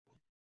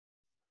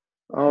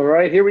All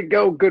right, here we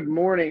go. Good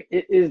morning.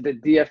 It is the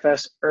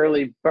DFS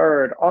early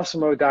bird.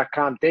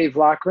 Awesemo.com. Dave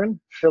Lochran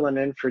filling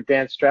in for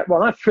Dan Stratford.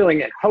 Well, not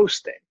filling in,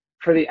 hosting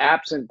for the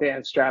absent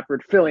Dan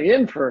Stratford. Filling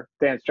in for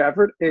Dan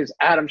Stratford is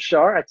Adam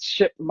Shar at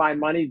Ship My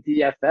Money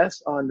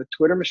DFS on the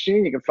Twitter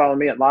machine. You can follow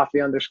me at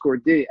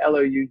Lofty_D,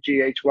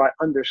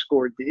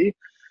 LOUGHY_D.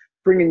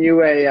 Bringing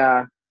you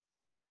an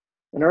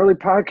early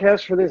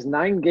podcast for this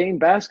 9-game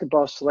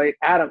basketball slate.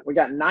 Adam, we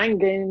got 9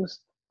 games.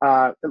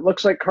 It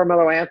looks like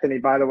Carmelo Anthony,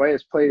 by the way,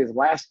 has played his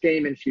last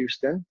game in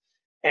Houston.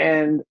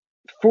 And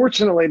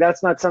fortunately,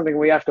 that's not something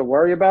we have to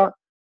worry about.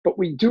 But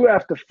we do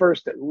have to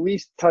first at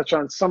least touch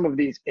on some of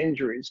these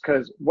injuries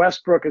because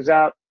Westbrook is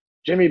out.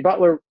 Jimmy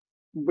Butler,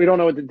 we don't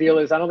know what the deal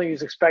is. I don't think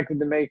he's expected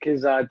to make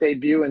his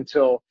debut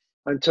until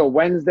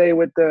Wednesday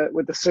with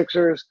the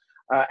Sixers.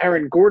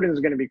 Aaron Gordon is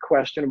going to be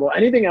questionable.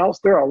 Anything else?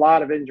 There are a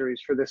lot of injuries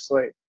for this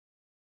slate.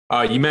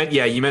 You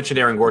mentioned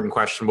Aaron Gordon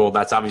questionable.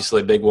 That's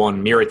obviously a big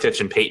one.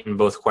 Mirotic and Payton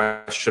both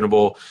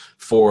questionable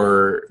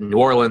for New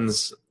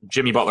Orleans.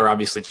 Jimmy Butler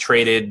obviously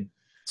traded.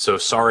 So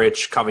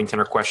Saric, Covington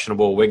are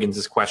questionable. Wiggins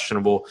is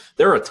questionable.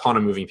 There are a ton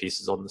of moving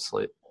pieces on the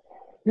slate.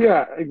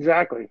 Yeah,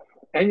 exactly.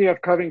 And you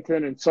have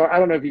Covington and Saric. I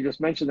don't know if you just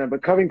mentioned them,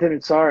 but Covington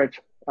and Saric,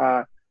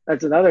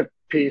 that's another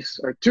piece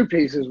or two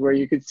pieces where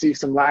you could see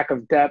some lack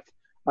of depth.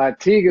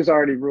 Teague is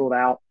already ruled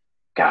out.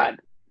 God.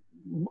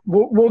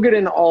 We'll get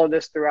into all of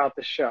this throughout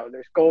the show.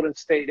 There's Golden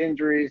State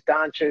injuries,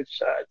 Doncic,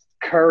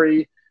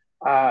 Curry.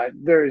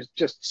 There's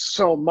just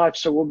so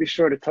much, so we'll be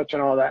sure to touch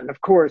on all that. And,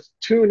 of course,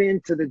 tune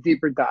into the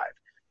deeper dive.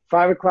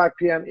 5 o'clock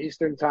p.m.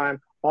 Eastern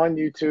time on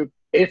YouTube.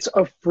 It's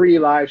a free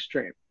live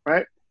stream,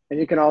 right? And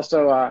you can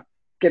also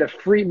get a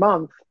free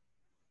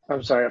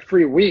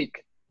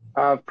week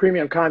of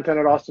premium content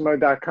at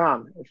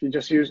awesemo.com if you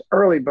just use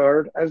Early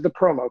Bird as the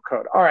promo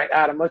code. All right,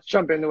 Adam, let's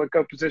jump into it.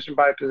 Go position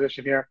by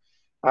position here.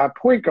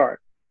 Point guard,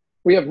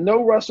 we have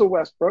no Russell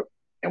Westbrook,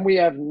 and we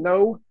have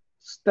no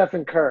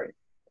Stephen Curry.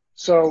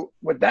 So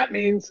what that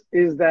means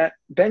is that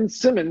Ben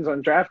Simmons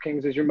on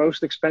DraftKings is your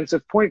most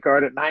expensive point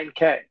guard at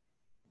 $9K.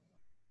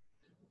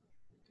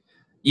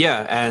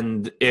 Yeah,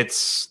 and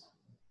it's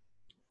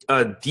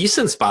a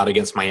decent spot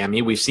against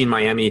Miami. We've seen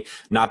Miami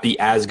not be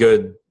as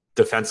good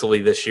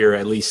defensively this year,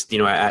 at least,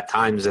 at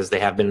times as they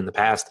have been in the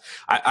past.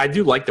 I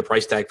do like the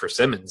price tag for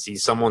Simmons.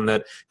 He's someone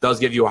that does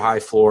give you a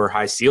high floor,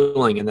 high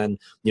ceiling, and then,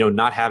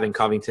 not having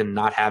Covington,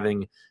 not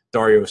having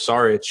Dario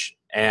Saric,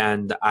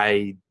 and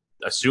I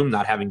assume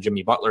not having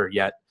Jimmy Butler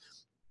yet,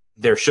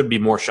 there should be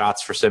more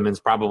shots for Simmons,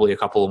 probably a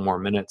couple of more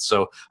minutes.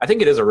 So I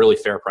think it is a really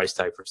fair price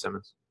tag for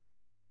Simmons.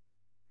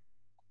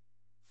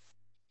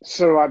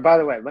 So, by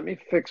the way, let me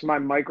fix my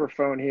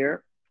microphone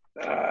here.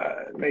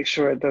 Make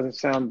sure it doesn't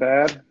sound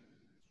bad.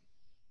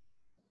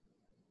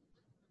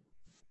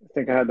 I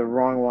think I had the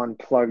wrong one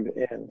plugged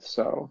in,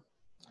 so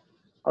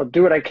I'll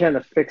do what I can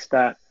to fix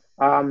that.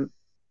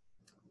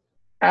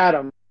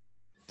 Adam.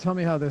 Tell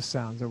me how this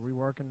sounds. Are we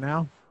working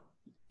now?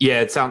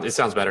 Yeah, it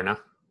sounds better now.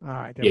 All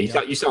right.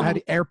 Yeah, you sound. I had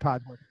the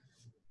AirPod working.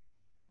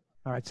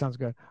 All right, sounds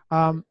good.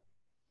 I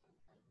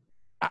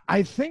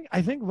think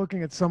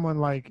looking at someone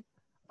like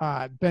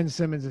Ben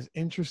Simmons is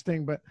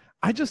interesting, but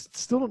I just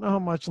still don't know how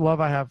much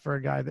love I have for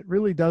a guy that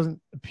really doesn't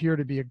appear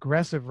to be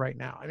aggressive right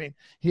now. I mean,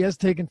 he has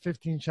taken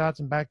 15 shots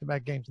in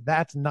back-to-back games.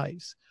 That's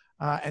nice.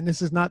 And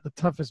this is not the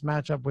toughest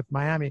matchup with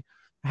Miami.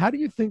 How do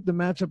you think the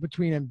matchup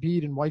between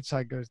Embiid and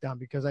Whiteside goes down?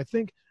 Because I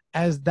think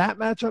as that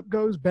matchup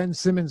goes, Ben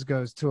Simmons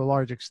goes to a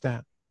large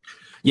extent.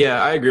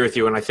 Yeah, I agree with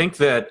you. And I think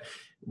that,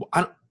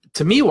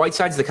 to me,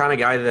 Whiteside's the kind of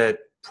guy that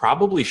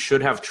probably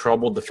should have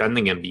trouble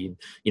defending Embiid.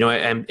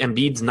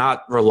 Embiid's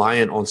not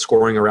reliant on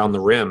scoring around the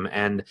rim,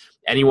 and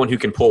anyone who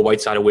can pull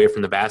Whiteside away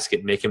from the basket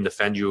and make him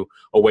defend you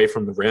away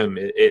from the rim,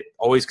 it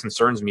always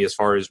concerns me as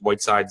far as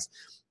Whiteside's,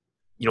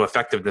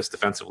 effectiveness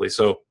defensively.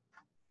 So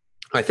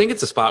I think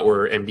it's a spot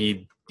where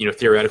Embiid,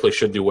 theoretically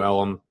should do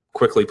well. I'm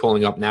quickly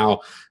pulling up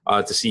now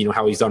to see,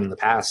 how he's done in the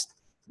past.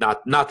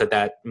 Not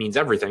that means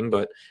everything,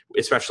 but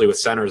especially with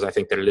centers, I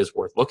think that it is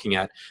worth looking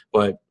at.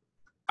 But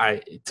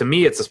to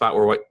me, it's a spot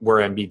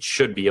where Embiid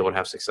should be able to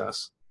have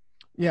success.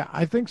 Yeah,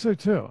 I think so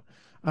too.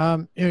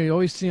 You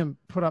always see him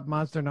put up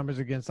monster numbers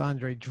against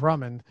Andre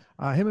Drummond.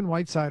 Him and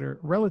Whiteside are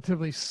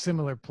relatively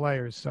similar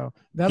players, so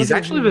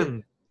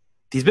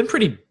he's been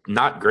pretty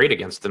not great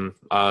against him.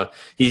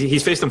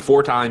 He's faced him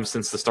 4 times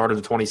since the start of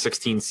the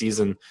 2016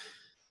 season.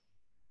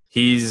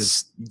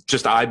 He's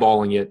just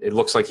eyeballing it. It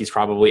looks like he's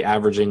probably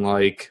averaging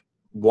like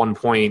 1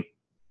 point.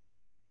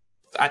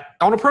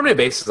 On a permanent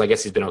basis, I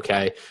guess he's been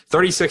okay.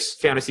 36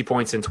 fantasy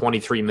points in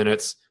 23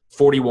 minutes,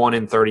 41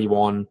 in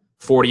 31,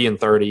 40 in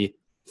 30,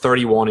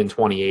 31 in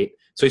 28.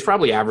 So he's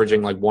probably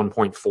averaging like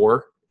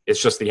 1.4. It's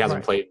just that he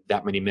hasn't played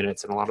that many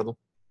minutes in a lot of them.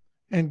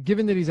 And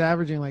given that he's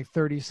averaging like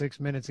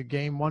 36 minutes a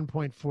game,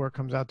 1.4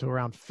 comes out to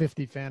around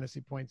 50 fantasy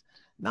points.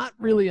 Not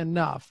really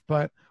enough,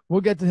 but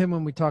we'll get to him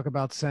when we talk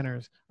about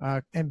centers.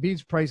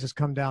 Embiid's price has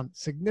come down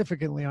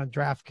significantly on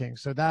DraftKings,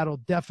 so that'll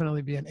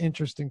definitely be an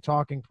interesting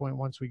talking point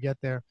once we get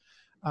there.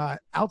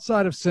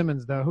 Outside of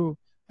Simmons, though, who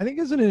I think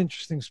is in an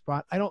interesting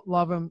spot. I don't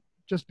love him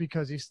just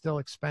because he's still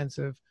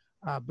expensive.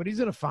 but he's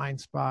in a fine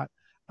spot.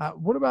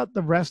 What about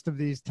the rest of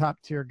these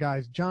top-tier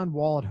guys? John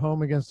Wall at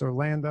home against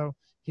Orlando.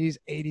 He's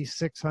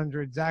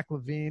 8,600. Zach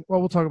LaVine. Well,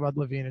 we'll talk about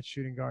LaVine at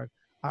shooting guard.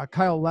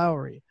 Kyle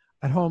Lowry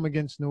at home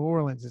against New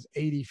Orleans is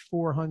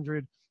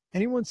 8,400.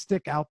 Anyone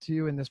stick out to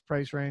you in this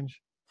price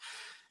range?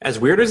 As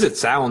weird as it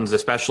sounds,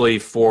 especially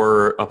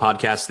for a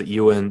podcast that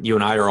you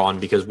and I are on,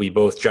 because we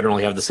both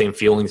generally have the same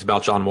feelings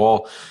about John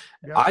Wall,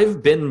 yep.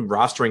 I've been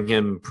rostering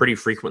him pretty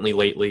frequently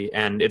lately,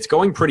 and it's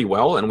going pretty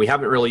well, and we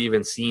haven't really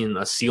even seen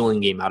a ceiling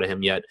game out of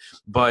him yet.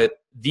 But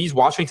these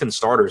Washington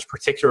starters,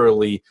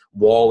 particularly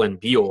Wall and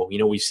Beal,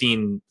 we've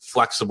seen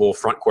flexible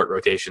front court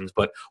rotations,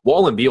 but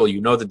Wall and Beal,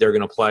 that they're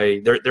going to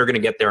play, they're going to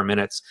get their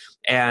minutes.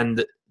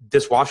 And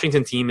this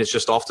Washington team is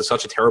just off to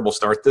such a terrible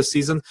start this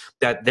season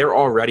that they're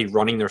already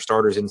running their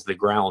starters into the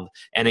ground.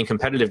 And in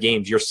competitive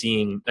games, you're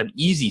seeing an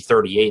easy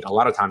 38, a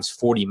lot of times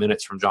 40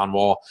 minutes from John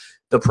Wall.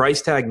 The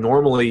price tag,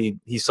 normally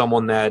he's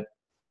someone that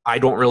I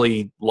don't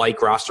really like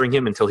rostering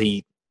him until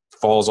he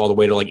falls all the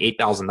way to like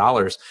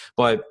 $8,000.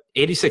 But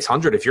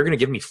 8,600, if you're going to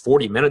give me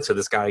 40 minutes of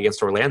this guy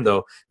against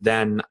Orlando,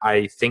 then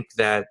I think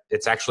that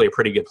it's actually a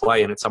pretty good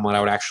play, and it's someone I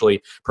would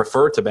actually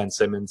prefer to Ben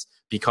Simmons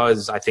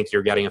because I think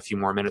you're getting a few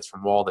more minutes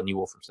from Wall than you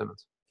will from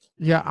Simmons.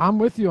 Yeah, I'm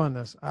with you on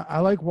this. I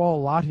like Wall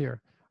a lot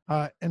here.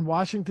 And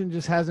Washington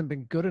just hasn't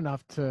been good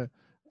enough to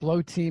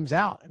blow teams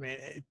out. I mean,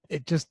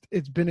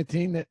 it's been a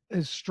team that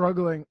is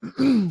struggling,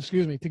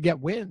 to get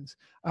wins,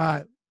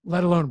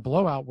 let alone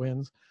blowout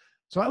wins.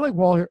 So I like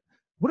Wall here.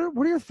 What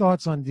are your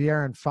thoughts on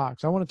De'Aaron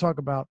Fox? I want to talk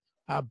about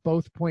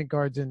both point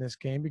guards in this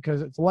game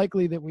because it's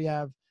likely that we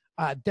have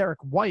Derek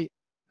White,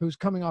 who's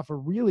coming off a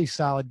really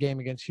solid game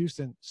against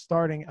Houston,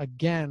 starting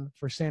again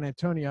for San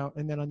Antonio.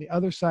 And then on the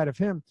other side of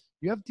him,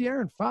 you have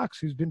De'Aaron Fox,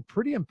 who's been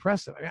pretty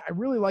impressive. I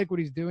really like what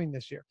he's doing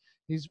this year.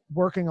 He's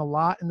working a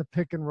lot in the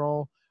pick and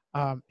roll.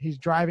 He's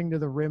driving to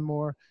the rim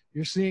more.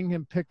 You're seeing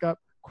him pick up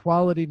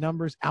quality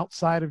numbers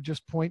outside of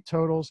just point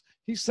totals.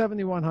 He's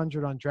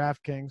 7,100 on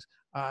DraftKings.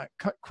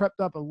 Crept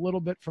up a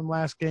little bit from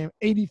last game.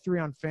 83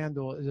 on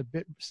FanDuel is a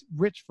bit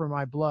rich for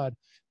my blood.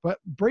 But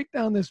break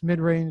down this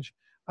mid-range,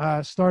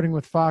 starting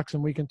with Fox,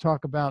 and we can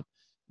talk about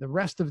the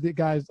rest of the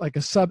guys, like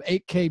a sub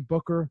 8K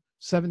Booker,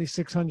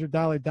 $7,600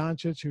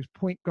 Doncic, who's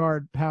point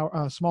guard,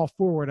 small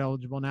forward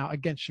eligible now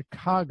against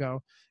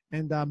Chicago,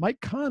 and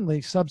Mike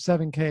Conley, sub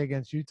 7K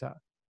against Utah.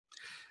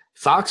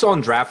 Fox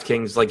on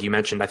DraftKings, like you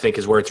mentioned, I think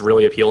is where it's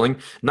really appealing.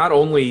 Not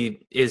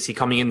only is he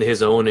coming into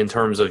his own in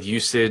terms of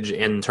usage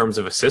and in terms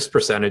of assist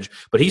percentage,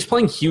 but he's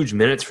playing huge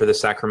minutes for the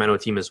Sacramento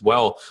team as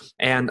well.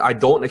 And I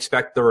don't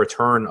expect the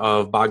return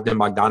of Bogdan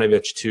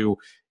Bogdanović to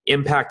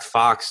impact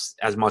Fox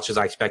as much as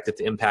I expect it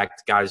to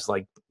impact guys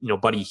like,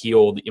 Buddy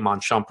Hield, Iman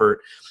Shumpert,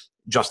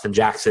 Justin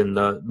Jackson,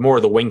 the more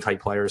of the wing type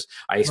players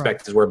I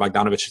expect is where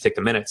Bogdanović should take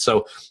the minutes.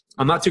 So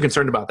I'm not too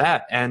concerned about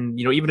that. And,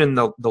 even in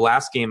the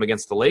last game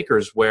against the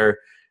Lakers where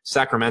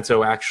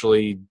Sacramento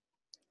actually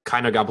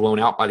kind of got blown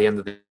out by the end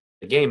of the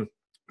game,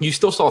 you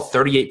still saw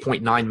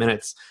 38.9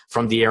 minutes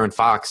from De'Aaron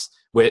Fox,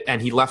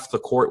 and he left the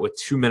court with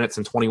 2 minutes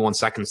and 21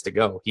 seconds to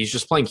go. He's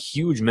just playing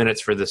huge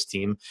minutes for this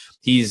team.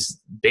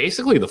 He's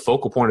basically the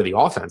focal point of the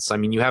offense. I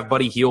mean, you have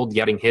Buddy Hield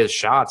getting his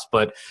shots,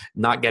 but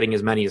not getting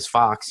as many as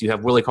Fox. You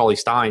have Willie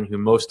Cauley-Stein, who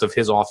most of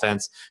his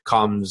offense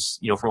comes,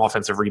 from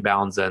offensive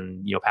rebounds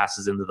and,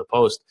 passes into the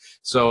post.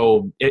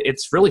 So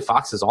it's really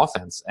Fox's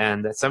offense.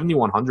 And at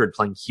 7,100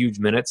 playing huge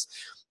minutes,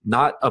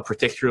 not a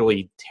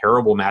particularly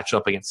terrible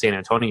matchup against San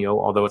Antonio,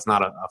 although it's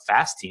not a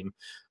fast team,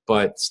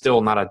 but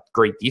still not a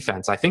great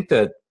defense. I think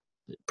that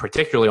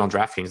particularly on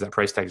DraftKings, that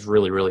price tag is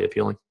really, really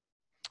appealing.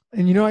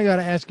 And I got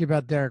to ask you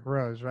about Derrick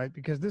Rose, right?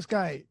 Because this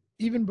guy,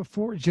 even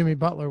before Jimmy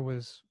Butler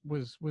was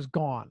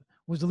gone,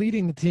 was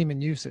leading the team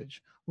in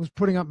usage, was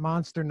putting up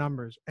monster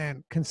numbers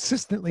and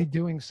consistently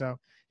doing so.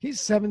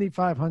 He's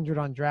 7,500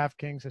 on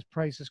DraftKings. His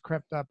price has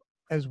crept up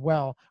as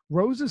well.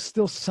 Rose is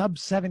still sub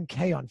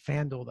 7K on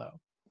FanDuel, though.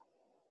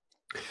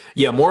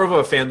 Yeah, more of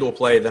a FanDuel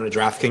play than a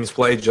DraftKings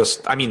play.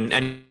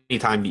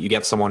 Anytime you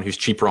get someone who's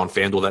cheaper on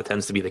FanDuel, that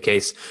tends to be the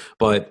case.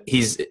 But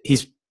he's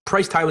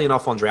priced highly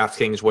enough on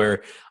DraftKings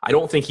where I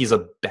don't think he's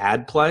a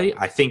bad play.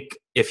 I think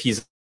if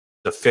he's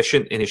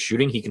efficient in his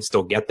shooting, he can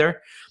still get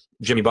there.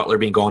 Jimmy Butler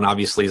being gone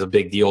obviously is a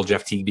big deal.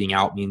 Jeff Teague being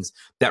out means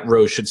that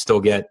Rose should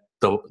still get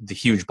the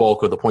huge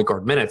bulk of the point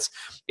guard minutes.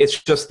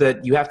 It's just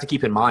that you have to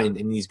keep in mind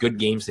in these good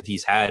games that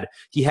he's had,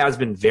 he has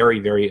been very,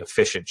 very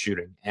efficient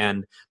shooting.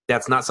 And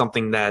that's not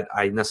something that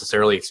I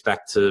necessarily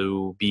expect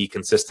to be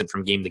consistent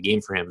from game to game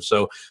for him.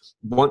 So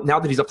now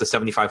that he's up to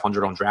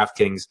 7,500 on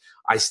DraftKings,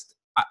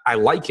 I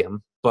like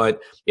him,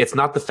 but it's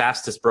not the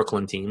fastest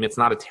Brooklyn team. It's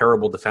not a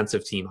terrible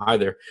defensive team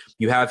either.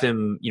 You have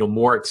him,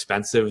 more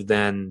expensive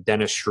than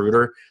Dennis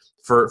Schroeder.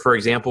 For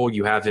example,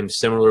 you have him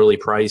similarly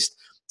priced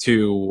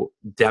to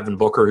Devin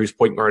Booker, who's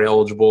point guard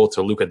eligible,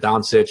 to Luka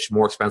Doncic,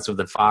 more expensive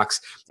than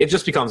Fox. It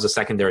just becomes a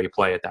secondary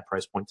play at that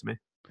price point to me.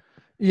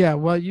 Yeah,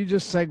 well, you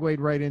just segued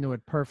right into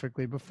it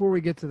perfectly. Before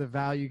we get to the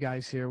value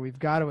guys here, we've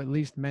got to at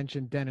least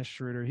mention Dennis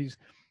Schroeder. He's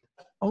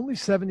only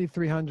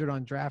 7,300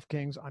 on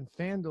DraftKings. On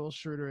FanDuel,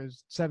 Schroeder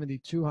is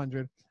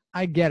 7,200.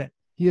 I get it.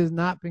 he has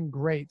not been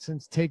great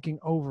since taking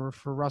over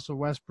for Russell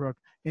Westbrook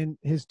in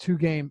his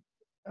 2-game,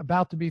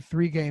 about to be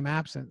 3-game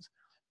absence.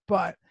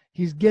 But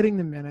he's getting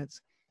the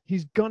minutes.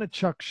 He's going to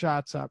chuck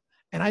shots up.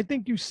 And I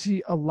think you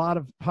see a lot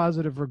of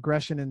positive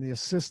regression in the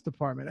assist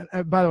department.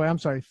 And by the way, I'm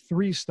sorry,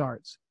 3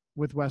 starts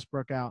with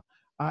Westbrook out.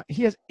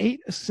 He has 8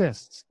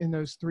 assists in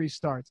those 3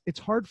 starts. It's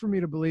hard for me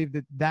to believe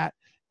that that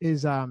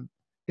is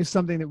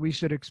something that we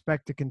should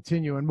expect to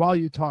continue. And while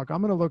you talk,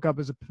 I'm going to look up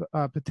as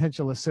a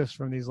potential assist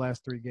from these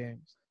last 3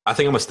 games. I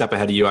think I'm a step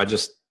ahead of you. I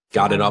just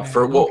got it up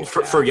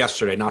for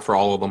yesterday, not for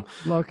all of them.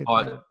 Look at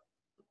that.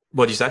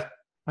 What'd you say?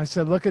 I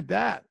said, look at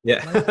that. Yeah.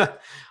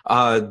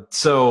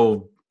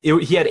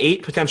 He had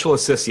 8 potential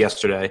assists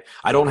yesterday.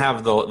 I don't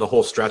have the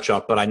whole stretch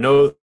up, but I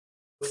know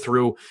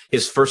through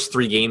his first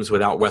 3 games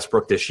without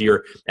Westbrook this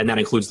year, and that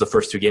includes the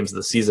first 2 games of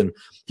the season,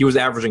 he was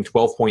averaging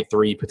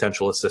 12.3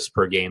 potential assists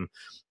per game.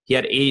 He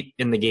had 8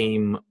 in the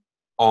game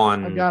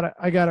on.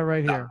 I got it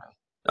right here.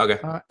 Okay.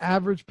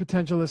 Average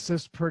potential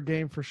assists per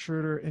game for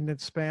Schroeder in that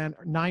span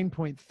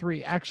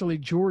 9.3. Actually,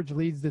 George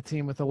leads the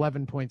team with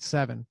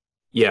 11.7.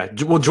 Yeah,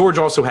 well, George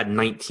also had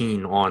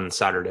 19 on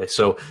Saturday,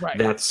 so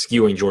that's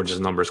skewing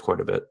George's numbers quite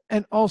a bit.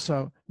 And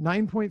also,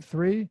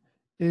 9.3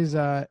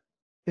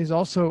 is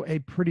also a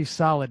pretty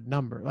solid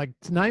number. Like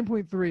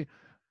 9.3,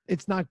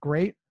 it's not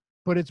great,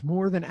 but it's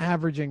more than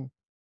averaging,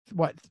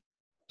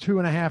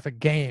 2.5 a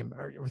game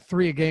or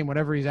 3 a game,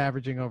 whatever he's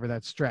averaging over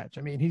that stretch.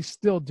 I mean, he's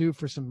still due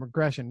for some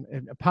regression,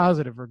 a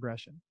positive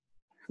regression.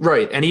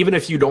 Right. And even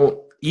if you don't,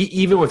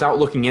 even without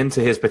looking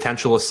into his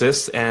potential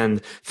assists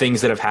and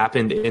things that have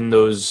happened in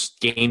those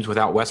games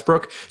without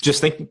Westbrook,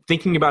 just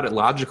thinking about it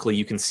logically,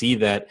 you can see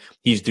that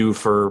he's due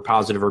for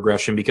positive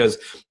regression, because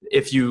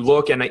if you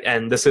look,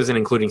 and this isn't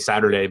including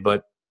Saturday,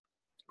 but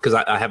because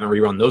I haven't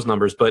rerun those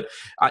numbers, but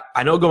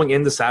I know going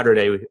into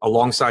Saturday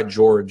alongside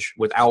George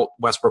without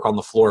Westbrook on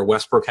the floor,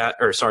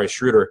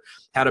 Schroeder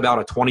had about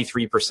a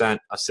 23%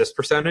 assist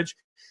percentage.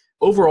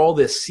 Overall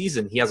this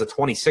season, he has a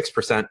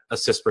 26%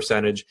 assist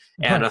percentage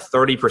and a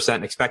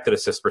 30% expected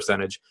assist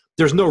percentage.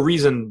 There's no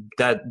reason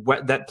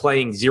that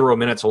playing 0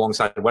 minutes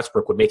alongside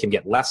Westbrook would make him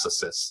get less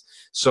assists.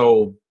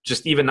 So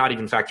just not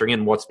even factoring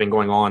in what's been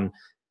going on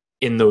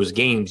in those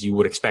games, you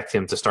would expect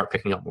him to start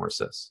picking up more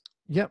assists.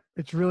 Yep,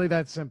 it's really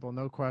that simple,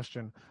 no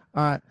question.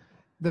 The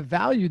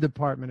value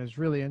department is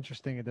really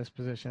interesting at this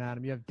position,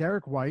 Adam. You have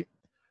Derek White,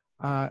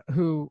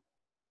 who,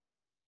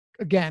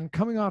 again,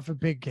 coming off a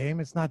big game.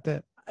 It's not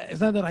that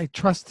I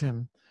trust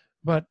him,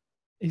 but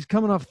he's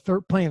coming off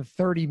playing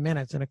 30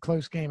 minutes in a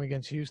close game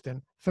against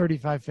Houston,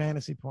 35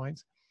 fantasy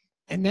points.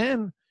 And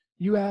then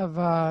you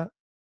have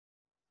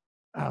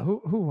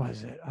who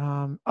was it?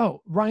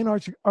 Ryan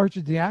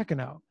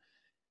Arcidiacono.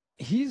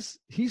 He's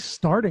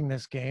starting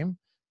this game.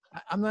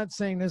 I'm not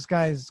saying this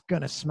guy's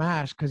going to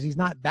smash, because he's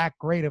not that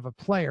great of a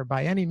player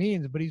by any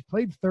means, but he's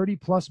played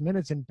 30-plus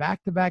minutes in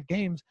back-to-back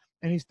games,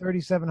 and he's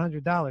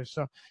 $3,700.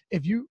 So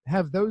if you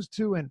have those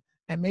two and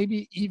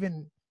maybe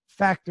even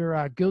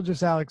factor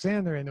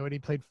Gilgeous-Alexander into it, he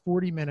played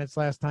 40 minutes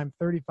last time,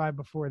 35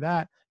 before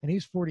that, and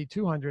he's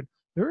 4,200.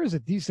 There is a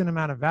decent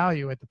amount of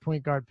value at the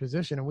point guard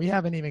position, and we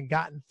haven't even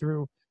gotten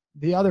through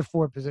the other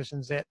 4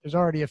 positions yet. There's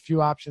already a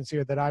few options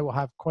here that I will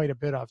have quite a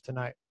bit of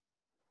tonight.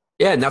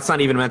 Yeah, and that's not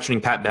even mentioning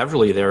Pat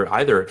Beverly there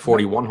either at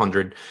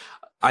 4,100.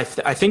 I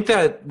think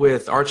that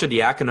with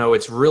Arcidiacono,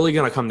 it's really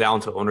going to come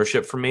down to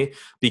ownership for me,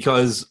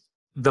 because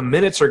the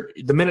minutes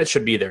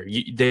should be there.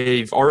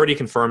 They've already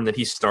confirmed that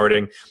he's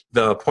starting.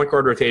 The point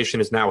guard rotation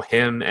is now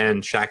him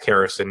and Shaq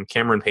Harrison.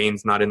 Cameron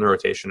Payne's not in the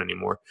rotation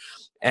anymore.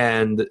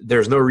 And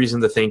there's no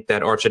reason to think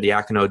that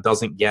Arcidiacono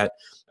doesn't get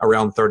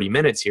around 30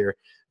 minutes here.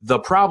 The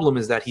problem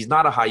is that he's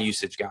not a high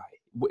usage guy.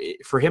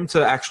 For him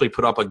to actually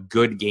put up a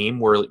good game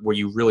where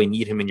you really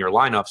need him in your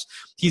lineups,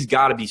 he's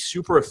got to be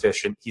super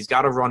efficient. He's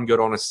got to run good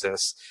on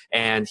assists,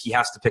 and he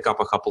has to pick up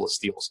a couple of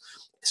steals.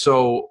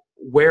 So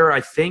where I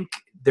think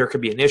there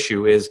could be an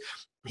issue is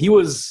he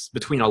was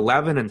between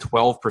 11 and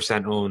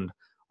 12% owned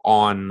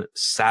on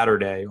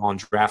Saturday on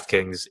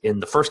DraftKings in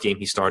the first game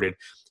he started.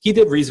 He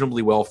did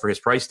reasonably well for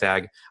his price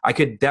tag. I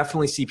could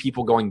definitely see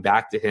people going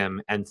back to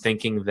him and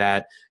thinking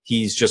that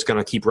he's just going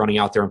to keep running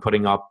out there and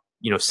putting up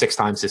 6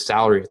 times his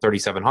salary at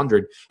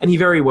 3,700, and he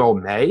very well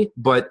may,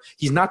 but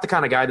he's not the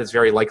kind of guy that's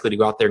very likely to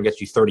go out there and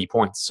get you 30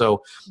 points.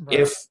 So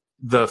if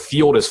the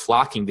field is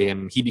flocking to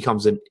him, he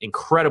becomes an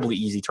incredibly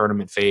easy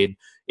tournament fade.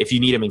 If you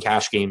need him in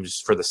cash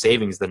games for the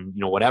savings, then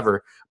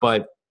whatever.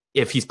 But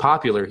if he's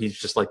popular, he's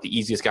just like the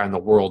easiest guy in the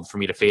world for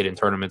me to fade in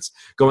tournaments.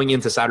 Going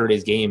into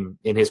Saturday's game,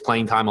 in his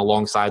playing time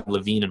alongside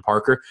Levine and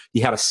Parker,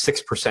 he had a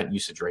 6%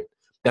 usage rate.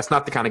 That's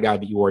not the kind of guy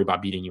that you worry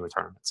about beating you in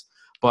tournaments.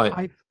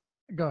 But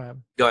Go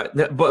ahead.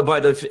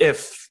 But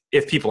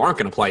if people aren't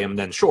going to play him,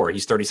 then sure,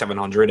 he's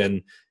 3,700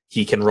 and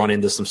he can run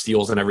into some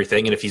steals and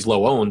everything. And if he's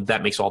low owned,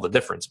 that makes all the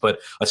difference. But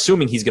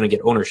assuming he's going to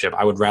get ownership,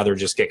 I would rather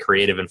just get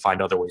creative and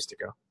find other ways to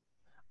go.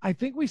 I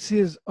think we see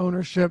his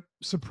ownership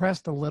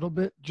suppressed a little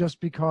bit just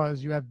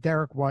because you have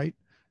Derek White,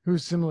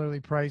 who's similarly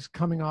priced,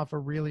 coming off a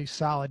really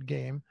solid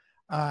game.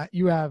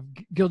 You have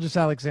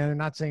Gilgeous-Alexander,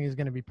 not saying he's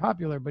going to be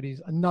popular, but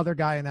he's another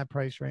guy in that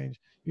price range.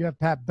 You have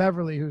Pat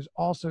Beverly, who's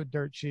also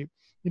dirt cheap.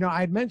 You know, I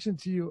had mentioned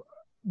to you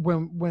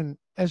when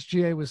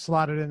SGA was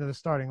slotted into the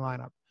starting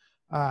lineup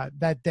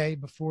that day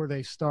before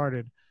they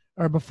started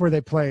or before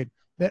they played,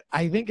 that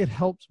I think it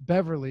helps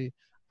Beverly.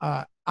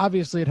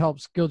 Obviously, it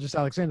helps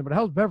Gilgeous-Alexander, but it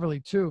helps Beverly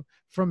too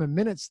from a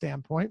minute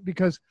standpoint,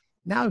 because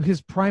now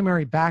his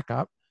primary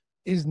backup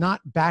is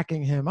not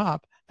backing him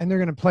up, and they're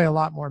going to play a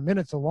lot more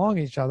minutes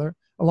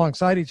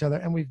alongside each other,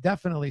 and we've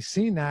definitely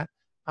seen that.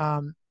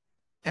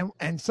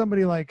 And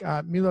somebody like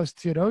Milos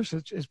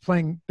Teodosic is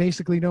playing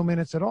basically no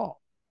minutes at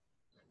all.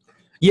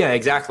 Yeah,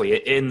 exactly.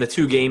 In the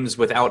two games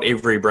without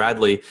Avery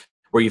Bradley,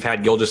 where you've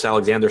had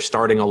Gilgeous-Alexander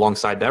starting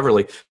alongside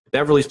Beverly,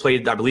 Beverly's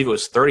played, I believe it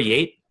was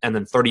 38 and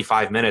then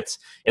 35 minutes.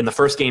 In the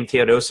first game,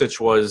 Teodosic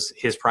was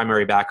his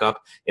primary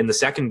backup. In the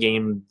second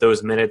game,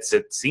 those minutes,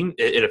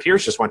 it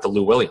appears just went to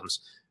Lou Williams,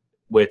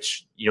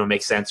 which, you know,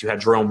 makes sense. You had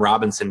Jerome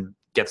Robinson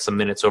get some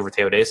minutes over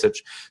Teodosic.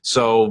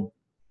 So,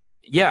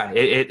 yeah,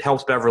 it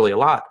helps Beverly a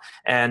lot.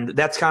 And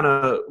that's kind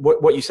of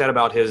what you said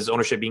about his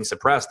ownership being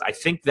suppressed. I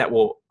think that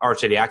will –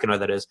 Arcidiacono,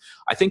 that is.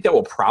 I think that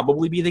will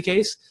probably be the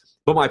case.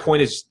 But my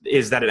point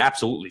is that it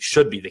absolutely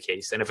should be the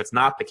case. And if it's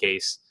not the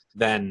case,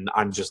 then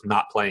I'm just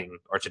not playing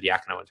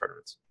Arcidiacono in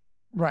tournaments.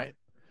 Right.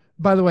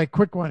 By the way,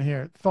 quick one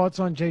here. Thoughts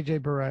on J.J.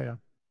 Barea?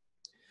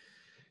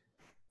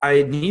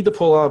 I need to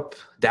pull up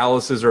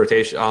Dallas's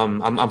rotation.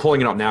 I'm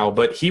pulling it up now,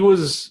 but he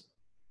was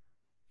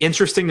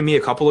interesting to me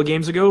a couple of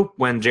games ago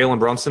when Jalen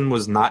Brunson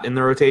was not in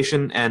the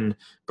rotation and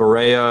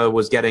Barea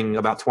was getting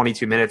about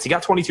 22 minutes. He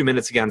got 22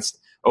 minutes against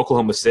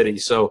Oklahoma City.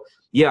 So,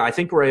 yeah, I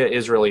think Barea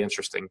is really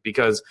interesting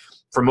because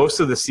for most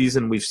of the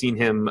season we've seen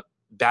him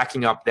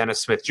backing up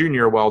Dennis Smith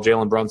Jr. while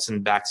Jalen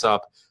Brunson backs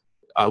up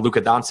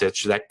Luka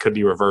Doncic. That could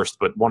be reversed,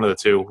 but one of the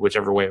two,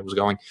 whichever way it was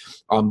going.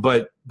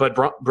 But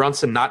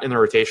Brunson not in the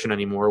rotation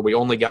anymore. We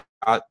only got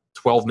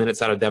 12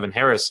 minutes out of Devin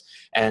Harris,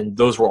 and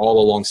those were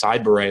all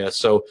alongside Barea.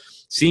 So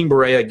seeing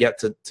Barea get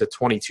to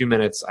 22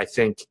 minutes, I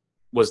think,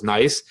 was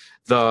nice.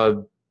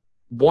 The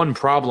one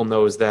problem,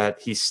 though, is that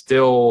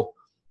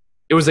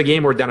it was a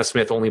game where Dennis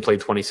Smith only played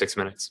 26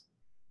 minutes.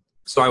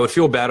 So I would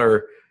feel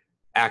better,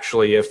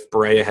 actually, if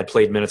Barea had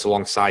played minutes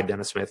alongside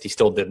Dennis Smith. He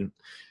still didn't.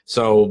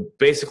 So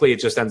basically it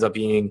just ends up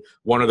being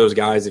one of those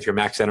guys, if you're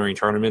max entering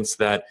tournaments,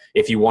 that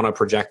if you want to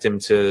project him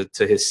to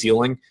his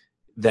ceiling,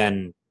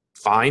 then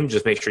fine,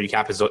 just make sure you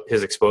cap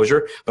his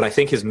exposure. But I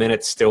think his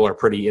minutes still are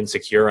pretty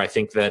insecure. I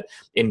think that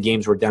in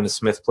games where Dennis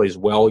Smith plays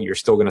well, you're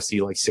still going to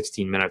see like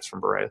 16 minutes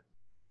from Barea.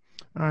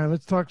 All right,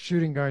 let's talk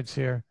shooting guards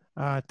here.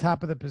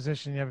 Top of the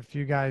position, you have a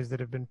few guys that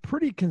have been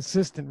pretty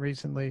consistent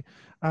recently.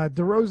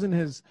 DeRozan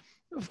has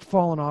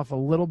fallen off a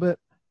little bit,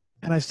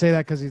 and I say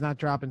that because he's not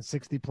dropping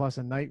 60-plus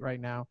a night right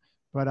now.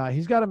 But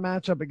he's got a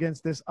matchup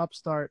against this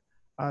upstart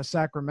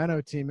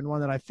Sacramento team, and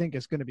one that I think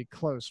is going to be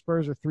close.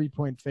 Spurs are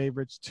 3-point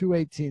favorites,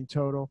 218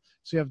 total.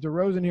 So you have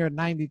DeRozan here at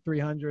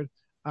 9,300.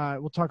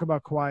 We'll talk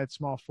about Kawhi at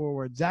small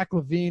forward. Zach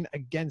LaVine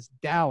against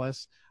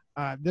Dallas.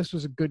 This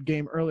was a good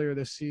game earlier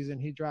this season.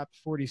 He dropped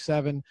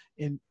 47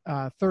 in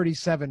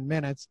 37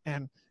 minutes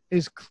and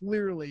is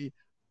clearly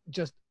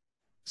just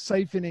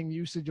siphoning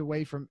usage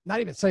away from – not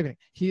even siphoning.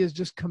 He is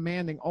just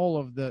commanding all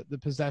of the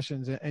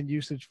possessions and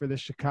usage for this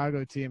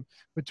Chicago team.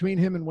 Between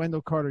him and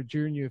Wendell Carter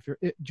Jr.,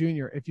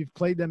 if you've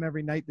played them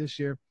every night this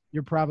year,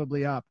 you're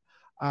probably up.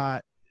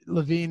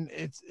 LaVine,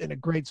 it's in a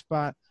great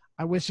spot.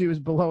 I wish he was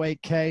below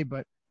 8K,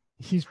 but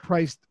he's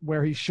priced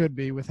where he should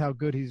be with how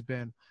good he's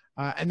been.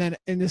 And then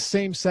in this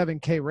same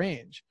 7K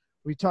range,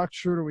 we talked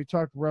Schroeder, we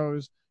talked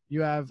Rose.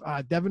 You have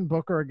Devin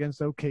Booker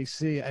against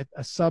OKC at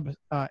a sub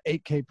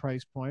 8K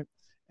price point.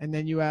 And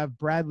then you have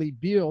Bradley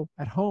Beal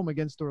at home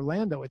against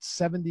Orlando at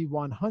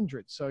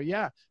 7,100. So,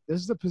 yeah,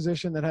 this is a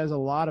position that has a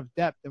lot of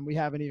depth, and we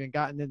haven't even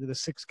gotten into the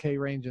 6K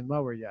range and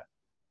lower yet.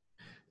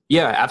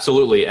 Yeah,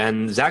 absolutely.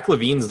 And Zach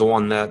LaVine's the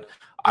one that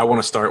I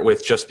want to start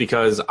with just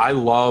because I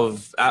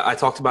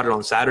talked about it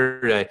on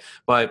Saturday,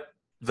 but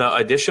the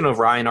addition of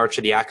Ryan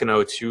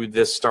Arcidiacono to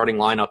this starting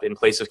lineup in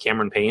place of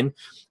Cameron Payne,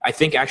 I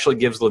think actually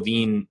gives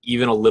LaVine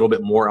even a little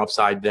bit more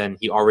upside than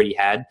he already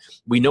had.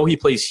 We know he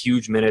plays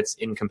huge minutes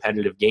in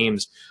competitive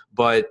games,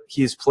 but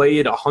he's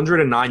played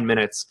 109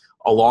 minutes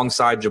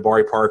alongside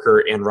Jabari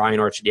Parker and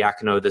Ryan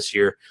Arcidiacono this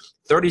year.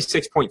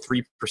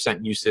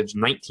 36.3% usage,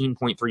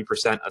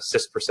 19.3%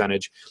 assist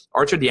percentage.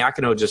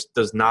 Arcidiacono just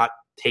does not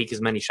take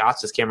as many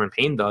shots as Cameron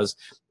Payne does,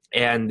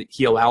 and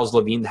he allows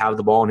LaVine to have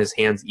the ball in his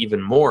hands even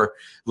more.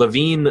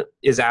 LaVine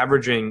is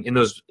averaging in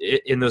those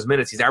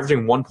minutes, he's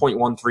averaging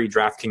 1.13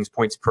 DraftKings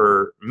points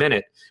per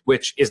minute,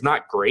 which is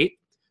not great.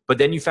 But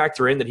then you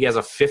factor in that he has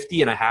a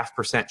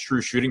 50.5%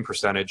 true shooting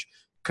percentage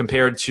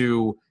compared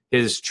to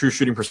his true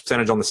shooting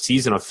percentage on the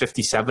season of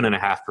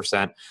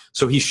 57.5%.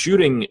 So he's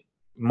shooting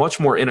much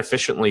more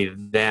inefficiently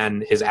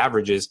than his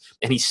averages,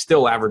 and he's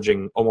still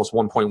averaging almost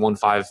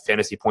 1.15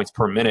 fantasy points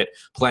per minute,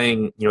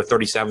 playing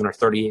 37 or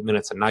 38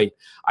 minutes a night.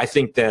 I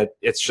think that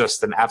it's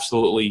just an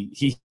absolutely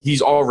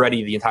he's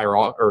already the entire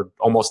or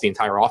almost the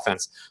entire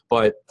offense,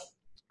 but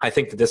I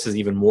think that this is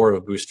even more of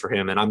a boost for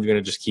him, and I'm going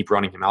to just keep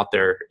running him out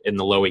there in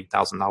the low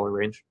 $8,000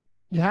 range.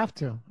 You have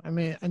to. I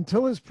mean,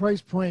 until his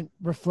price point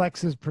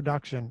reflects his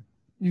production,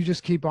 you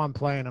just keep on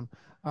playing him.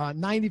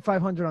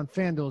 9,500 on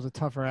FanDuel is a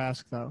tougher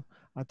ask, though.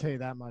 I'll tell you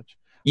that much.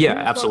 Yeah,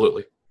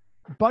 absolutely.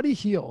 Buddy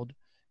Hield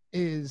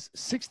is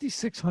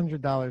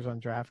 $6,600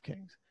 on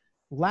DraftKings.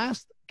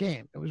 Last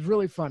game, it was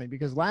really funny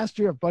because last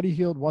year, if Buddy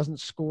Hield wasn't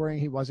scoring,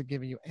 he wasn't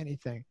giving you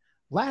anything.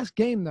 Last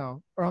game,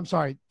 though, or I'm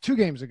sorry, 2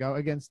 games ago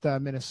against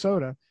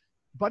Minnesota,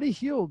 Buddy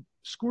Hield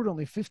scored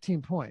only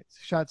 15 points,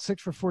 shot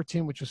 6 for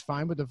 14, which was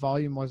fine, but the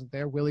volume wasn't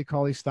there. Willie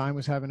Cauley-Stein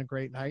was having a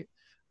great night,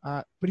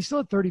 but he still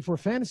had 34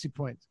 fantasy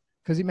points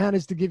because he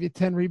managed to give you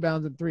 10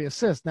 rebounds and 3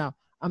 assists. Now,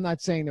 I'm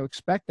not saying to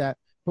expect that,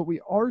 but we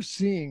are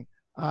seeing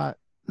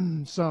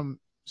some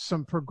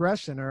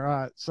progression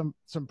or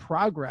some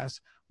progress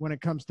when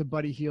it comes to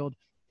Buddy Hield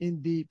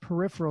in the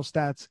peripheral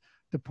stats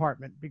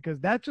department, because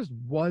that just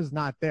was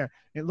not there.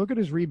 And look at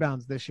his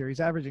rebounds this year.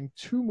 He's averaging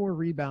 2 more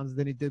rebounds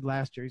than he did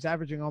last year. He's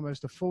averaging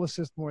almost a full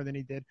assist more than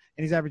he did,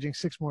 and he's averaging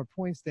 6 more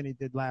points than he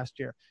did last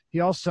year. He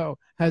also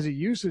has a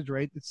usage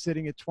rate that's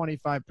sitting at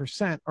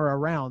 25% or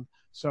around.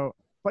 So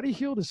Buddy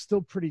Hield is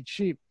still pretty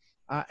cheap.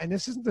 And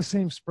this isn't the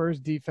same Spurs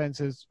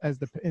defense as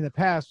in the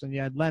past when you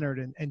had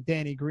Leonard and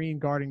Danny Green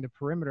guarding the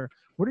perimeter.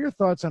 What are your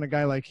thoughts on a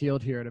guy like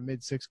Hield here at a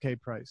mid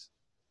 6K price?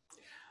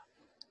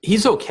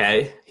 He's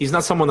okay. He's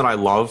not someone that I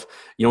love.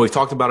 You know, we've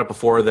talked about it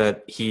before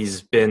that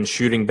he's been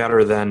shooting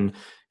better than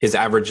his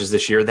averages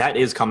this year. That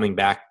is coming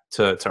back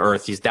to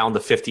earth. He's down to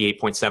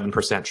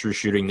 58.7% true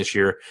shooting this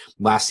year.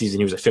 Last season,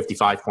 he was at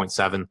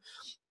 55.7%,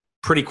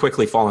 pretty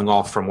quickly falling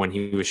off from when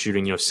he was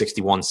shooting,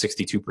 61,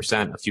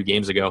 62% a few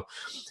games ago.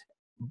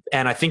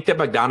 And I think that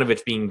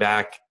Bogdanović being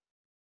back,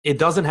 it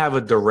doesn't have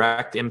a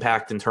direct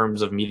impact in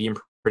terms of medium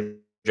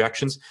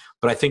projections,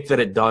 but I think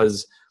that it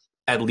does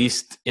at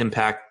least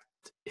impact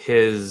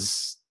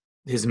his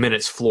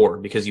minutes floor,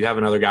 because you have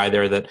another guy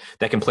there that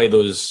can play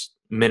those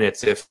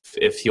minutes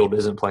if Hield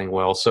isn't playing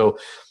well. So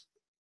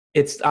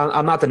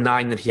I'm not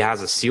denying that he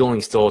has a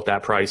ceiling still at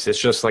that price. It's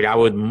just like I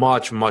would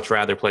much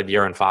rather play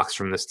De'Aaron Fox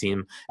from this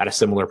team at a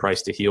similar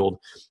price to Hield.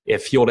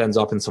 If Hield ends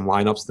up in some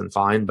lineups, then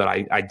fine, but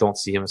I don't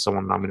see him as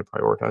someone that I'm going to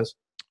prioritize.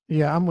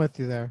 Yeah, I'm with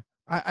you there.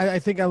 I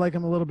think I like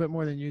him a little bit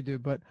more than you do,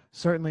 but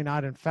certainly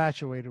not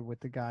infatuated with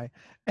the guy.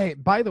 Hey,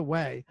 by the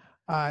way,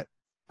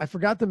 I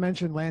forgot to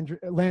mention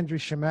Landry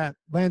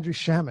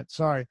Shamet,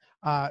 sorry,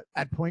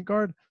 at point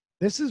guard.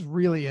 This is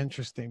really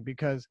interesting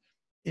because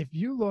if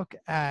you look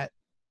at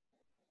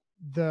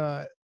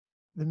the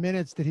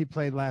minutes that he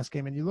played last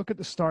game and you look at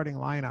the starting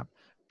lineup,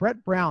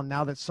 Brett Brown,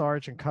 now that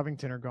Sarge and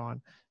Covington are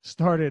gone,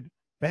 started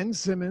Ben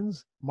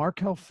Simmons,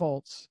 Markelle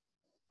Fultz,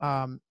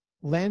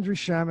 Landry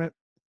Shamet,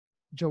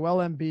 Joel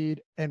Embiid,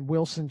 and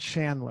Wilson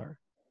Chandler.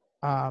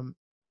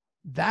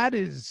 That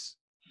is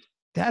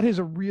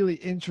a really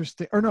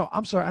interesting – or no,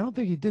 I'm sorry. I don't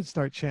think he did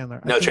start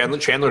Chandler. No,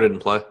 Chandler didn't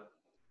play.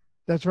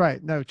 That's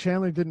right. No,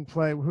 Chandler didn't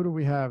play. Who do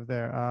we have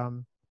there?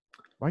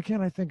 Why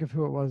can't I think of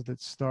who it was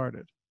that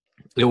started?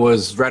 It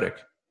was Redick.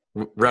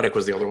 Redick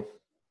was the other one.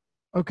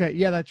 Okay,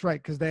 yeah, that's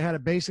right, because they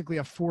had basically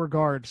a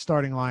 4-guard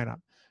starting lineup.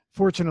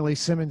 Fortunately,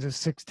 Simmons is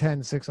 6'10",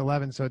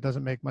 6'11", so it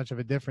doesn't make much of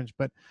a difference.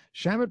 But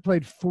Shamet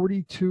played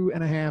 42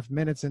 and a half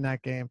minutes in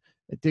that game.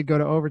 It did go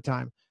to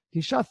overtime.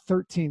 He shot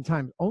 13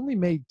 times, only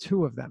made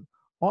 2 of them.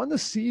 On the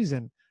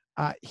season,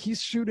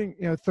 he's shooting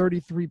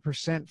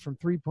 33% from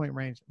three-point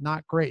range,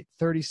 not great.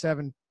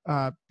 37%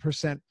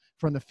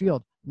 from the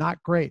field,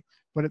 not great.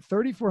 But at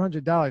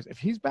 $3,400, if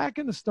he's back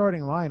in the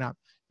starting lineup,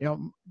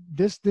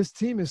 this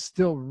team is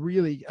still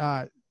really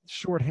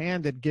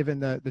shorthanded given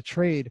the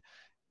trade.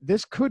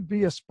 This could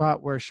be a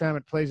spot where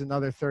Shamet plays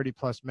another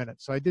 30-plus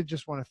minutes. So I did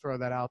just want to throw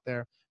that out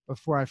there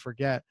before I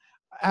forget.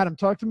 Adam,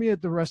 talk to me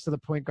at the rest of the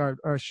point guard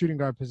or shooting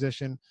guard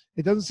position.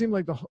 It doesn't seem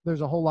like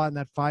there's a whole lot in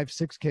that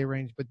 5-6K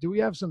range, but do we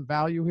have some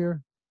value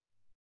here?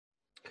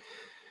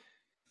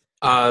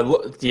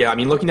 Yeah, I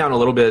mean, looking down a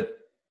little bit,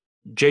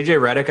 JJ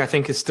Redick, I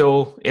think, is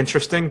still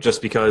interesting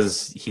just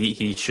because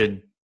he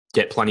should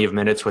get plenty of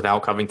minutes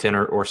without Covington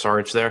or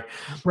Sarge there.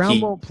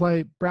 Brown won't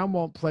play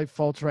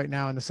Fultz right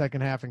now in the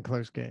second half in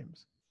close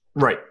games.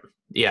 Right.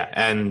 Yeah.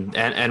 And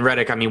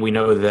Redick, I mean, we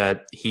know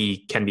that he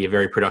can be a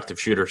very productive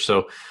shooter.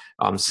 So,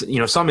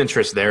 some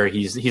interest there.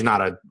 He's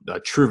not a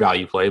true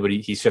value play, but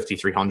he's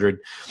 5,300.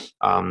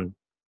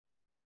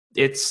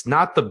 It's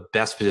not the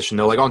best position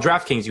though. Like on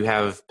DraftKings, you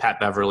have Pat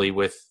Beverly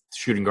with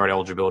shooting guard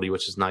eligibility,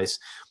 which is nice.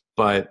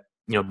 But,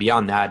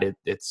 beyond that,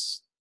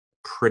 it's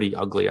pretty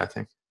ugly, I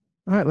think.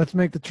 All right, let's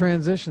make the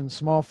transition.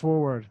 Small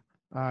forward.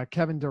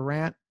 Kevin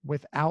Durant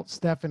without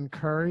Stephen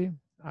Curry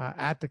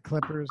at the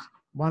Clippers.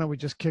 Why don't we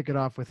just kick it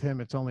off with him?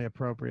 It's only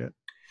appropriate.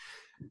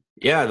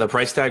 Yeah, the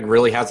price tag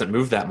really hasn't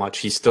moved that much.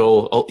 He's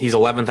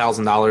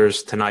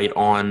 $11,000 tonight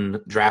on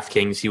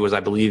DraftKings. He was,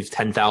 I believe,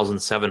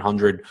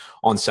 $10,700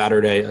 on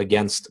Saturday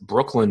against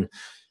Brooklyn.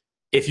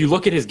 If you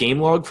look at his game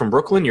log from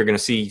Brooklyn, you're going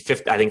to see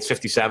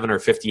 57 or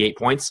 58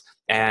 points,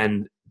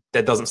 and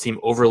that doesn't seem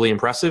overly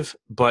impressive.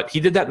 But he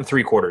did that in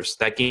 3 quarters.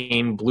 That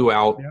game blew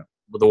out. Yep.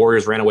 The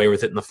Warriors ran away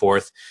with it in the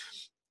 4th.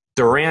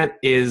 Durant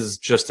is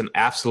just an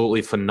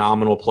absolutely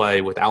phenomenal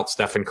play without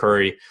Stephen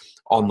Curry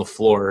on the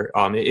floor.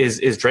 Is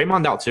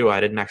Draymond out too?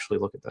 I didn't actually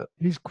look at that.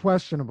 He's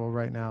questionable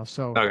right now.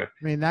 So, Okay.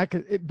 I mean, that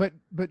could, but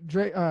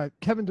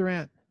Kevin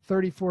Durant,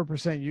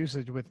 34%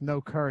 usage with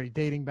no Curry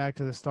dating back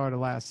to the start of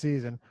last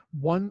season,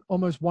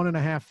 almost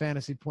 1.5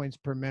 fantasy points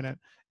per minute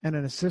and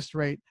an assist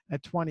rate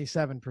at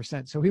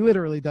 27%. So he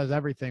literally does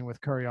everything with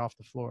Curry off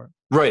the floor.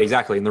 Right,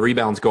 exactly. And the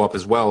rebounds go up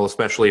as well,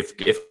 especially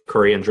if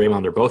Curry and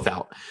Draymond are both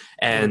out.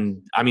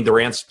 And I mean,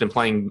 Durant's been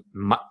playing,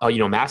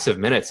 massive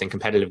minutes in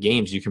competitive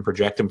games. You can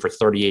project him for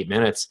 38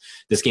 minutes.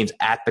 This game's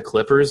at the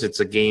Clippers. It's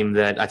a game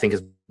that I think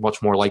is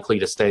much more likely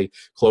to stay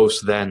close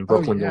than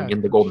Brooklyn going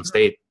into Golden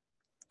State.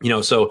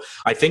 So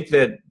I think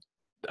that,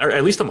 or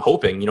at least I'm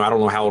hoping, I don't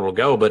know how it'll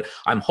go, but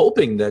I'm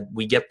hoping that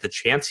we get the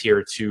chance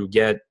here to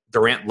get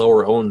Durant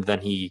lower owned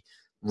than he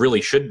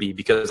really should be,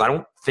 because I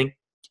don't think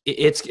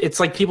it's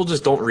like people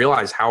just don't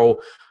realize how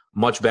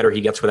much better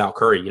he gets without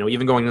Curry.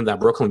 Even going into that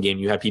Brooklyn game,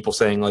 you had people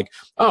saying like,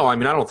 oh, I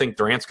don't think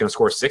Durant's going to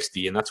score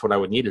 60 and that's what I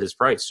would need at his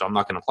price, so I'm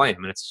not going to play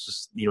him. And it's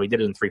just, he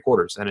did it in 3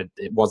 quarters and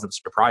it wasn't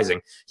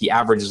surprising. He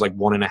averages like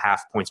 1.5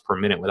 points per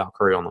minute without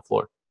Curry on the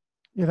floor.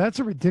 Yeah, that's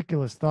a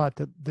ridiculous thought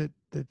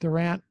that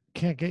Durant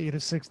can't get you to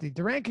 60.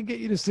 Durant can get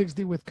you to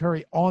 60 with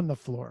Curry on the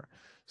floor.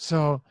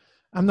 So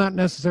I'm not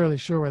necessarily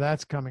sure where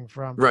that's coming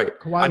from. Right.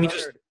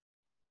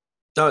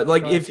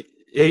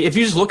 If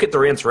you just look at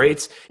Durant's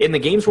rates, in the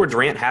games where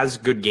Durant has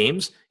good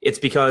games, it's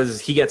because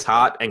he gets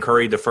hot and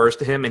Curry defers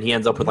to him and he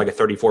ends up with like a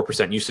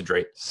 34% usage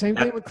rate. Same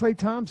thing with Klay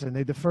Thompson.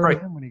 They defer to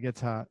him when he gets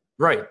hot.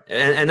 Right.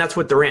 And that's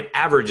what Durant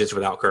averages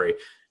without Curry.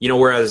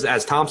 Whereas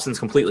as Thompson's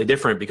completely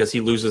different because he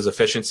loses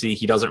efficiency.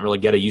 He doesn't really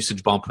get a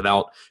usage bump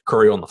without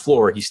Curry on the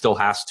floor. He still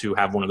has to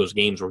have one of those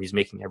games where he's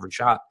making every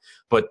shot.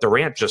 But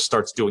Durant just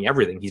starts doing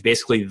everything. He's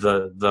basically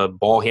the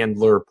ball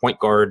handler, point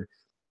guard,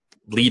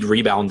 lead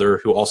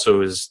rebounder who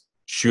also is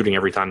shooting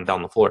every time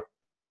down the floor.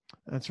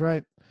 That's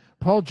right.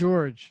 Paul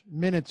George,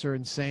 minutes are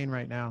insane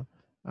right now.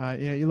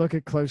 You look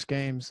at close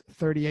games,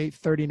 38,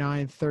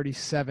 39,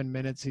 37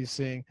 minutes he's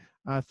seeing,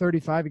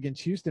 35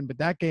 against Houston, but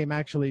that game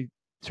actually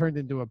turned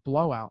into a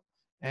blowout.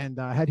 And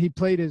had he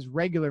played his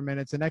regular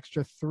minutes, an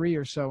extra 3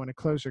 or so in a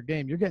closer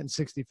game, you're getting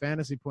 60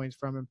 fantasy points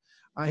from him.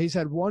 He's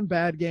had one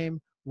bad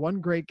game, one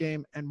great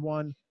game, and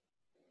one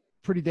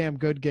pretty damn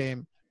good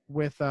game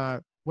with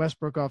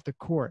Westbrook off the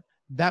court.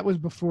 That was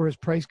before his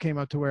price came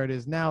up to where it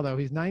is now, though.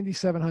 He's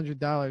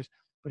 $9,700,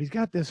 but he's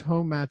got this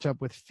home matchup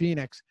with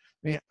Phoenix.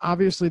 I mean,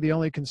 obviously the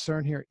only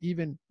concern here,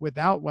 even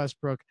without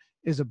Westbrook,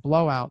 is a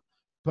blowout.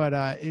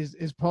 But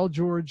is Paul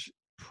George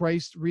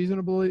priced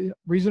reasonably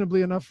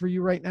enough for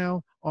you right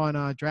now on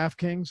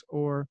DraftKings,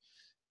 or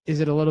is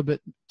it a little bit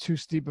too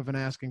steep of an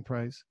asking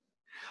price?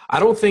 I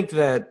don't think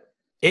that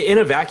in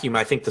a vacuum,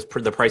 I think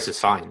the price is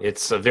fine.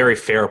 It's a very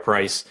fair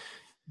price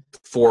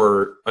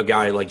for a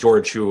guy like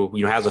George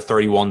who has a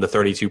 31 to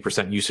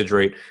 32% usage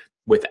rate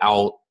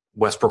without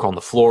Westbrook on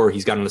the floor.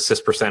 He's got an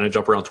assist percentage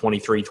up around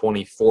 23,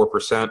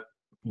 24%.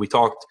 We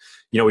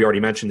already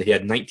mentioned that he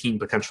had 19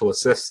 potential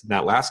assists in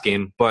that last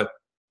game, but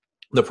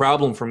the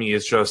problem for me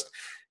is just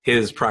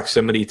his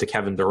proximity to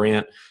Kevin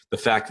Durant, the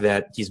fact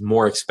that he's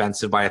more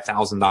expensive by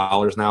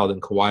 $1,000 now than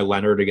Kawhi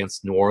Leonard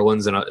against New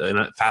Orleans in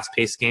a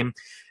fast-paced game.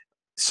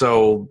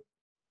 So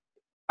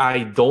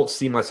I don't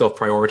see myself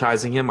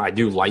prioritizing him. I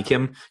do like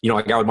him.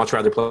 I would much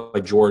rather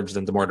play George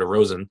than DeMar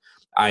DeRozan.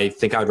 I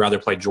think I'd rather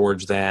play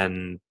George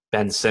than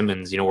Ben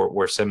Simmons,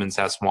 where Simmons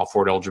has small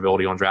forward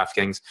eligibility on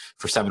DraftKings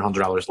for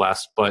 $700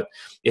 less. But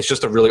it's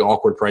just a really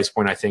awkward price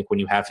point, I think, when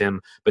you have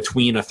him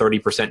between a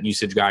 30%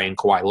 usage guy in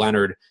Kawhi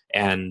Leonard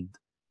and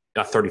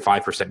a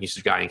 35%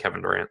 usage guy in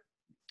Kevin Durant.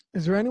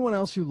 Is there anyone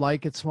else you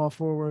like at small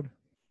forward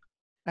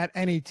at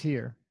any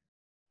tier?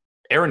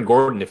 Aaron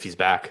Gordon, if he's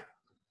back.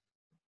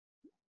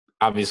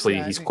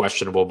 Obviously, he's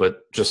questionable,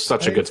 but just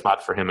such a good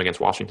spot for him against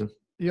Washington.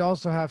 You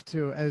also have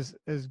to, as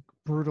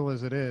brutal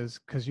as it is,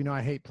 because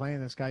I hate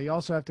playing this guy, you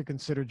also have to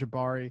consider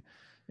Jabari.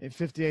 At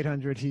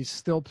 5,800, he's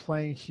still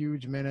playing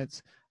huge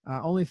minutes.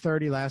 Only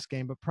 30 last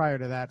game, but prior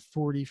to that,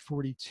 40,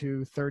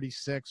 42,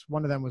 36.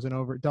 One of them was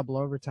an double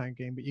overtime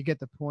game, but you get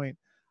the point.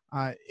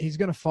 He's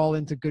going to fall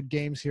into good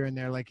games here and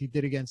there like he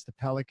did against the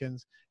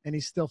Pelicans, and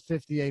he's still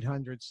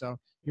 5,800. So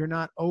you're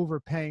not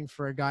overpaying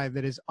for a guy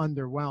that is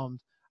underwhelmed.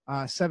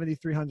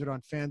 7,300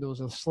 on FanDuel is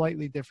a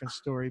slightly different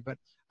story, but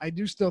I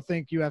do still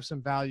think you have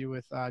some value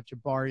with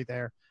Jabari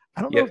there.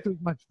 I don't know if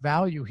there's much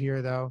value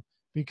here, though,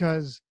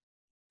 because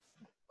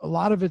a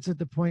lot of it's at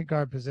the point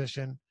guard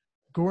position.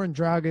 Goran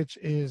Dragic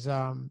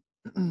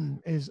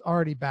is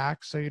already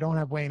back, so you don't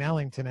have Wayne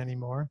Ellington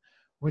anymore,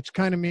 which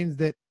kind of means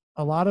that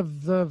a lot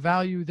of the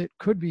value that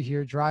could be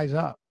here dries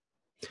up.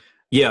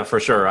 Yeah, for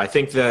sure. I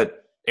think that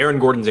Aaron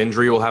Gordon's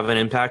injury will have an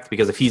impact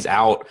because if he's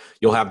out,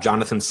 you'll have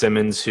Jonathan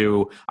Simmons,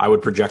 who I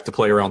would project to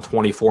play around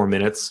 24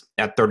 minutes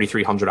at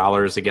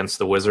 $3,300 against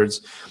the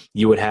Wizards.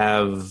 You would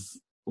have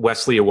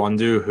Wesley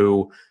Iwundu,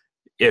 who,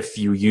 if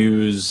you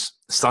use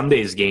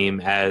Sunday's game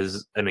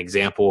as an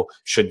example,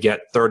 should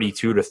get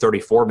 32 to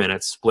 34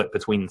 minutes split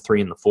between the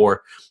 3 and the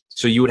 4.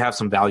 So you would have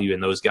some value in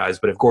those guys.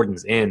 But if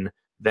Gordon's in,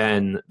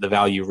 then the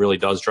value really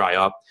does dry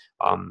up.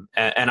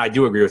 And I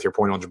do agree with your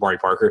point on Jabari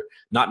Parker.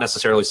 Not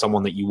necessarily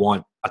someone that you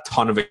want a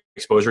ton of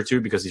exposure to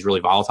because he's really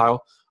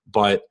volatile,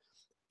 but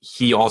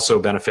he also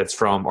benefits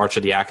from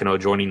Arcidiacono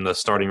joining the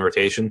starting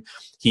rotation.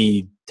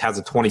 He has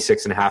a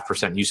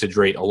 26.5% usage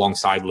rate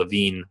alongside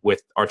Levine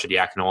with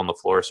Arcidiacono on the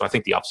floor. So I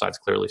think the upside's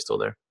clearly still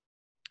there.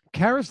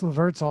 Karis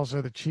LeVert's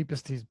also the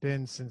cheapest he's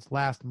been since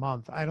last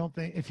month. I don't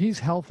think, if he's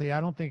healthy, I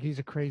don't think he's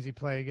a crazy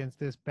play against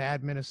this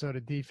bad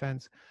Minnesota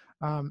defense.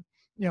 No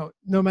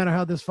matter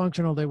how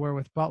dysfunctional they were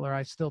with Butler,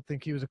 I still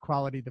think he was a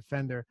quality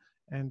defender,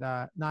 and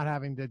not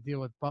having to deal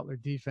with Butler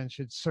defense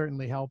should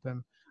certainly help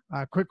him.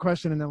 Quick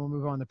question, and then we'll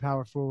move on to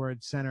power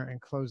forward, center,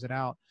 and close it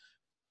out.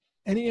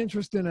 Any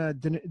interest in a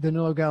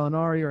Danilo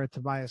Gallinari or a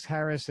Tobias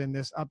Harris in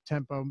this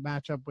up-tempo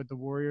matchup with the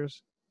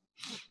Warriors?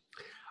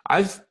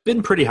 I've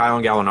been pretty high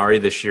on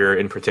Gallinari this year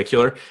in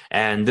particular,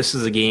 and this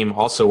is a game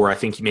also where I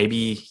think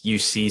maybe you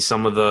see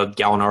some of the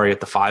Gallinari at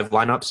the 5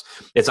 lineups.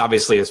 It's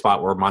obviously a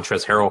spot where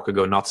Montrezl Harrell could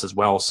go nuts as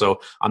well,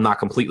 so I'm not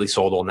completely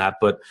sold on that.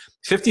 But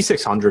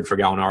 $5,600 for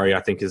Gallinari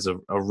I think is a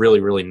really,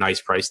 really nice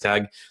price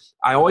tag.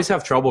 I always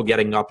have trouble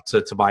getting up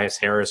to Tobias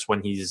Harris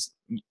when he's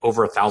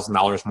over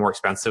 $1,000 more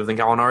expensive than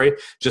Gallinari,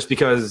 just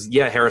because,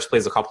 Harris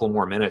plays a couple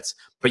more minutes,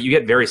 but you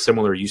get very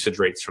similar usage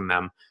rates from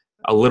them.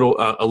 A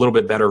little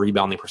bit better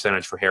rebounding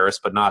percentage for Harris,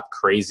 but not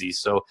crazy.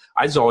 So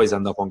I just always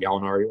end up on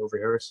Gallinari over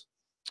Harris.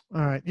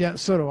 All right. Yeah,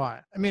 so do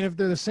I. I mean, if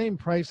they're the same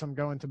price, I'm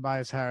going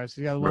Tobias Harris.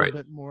 You got a little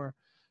bit more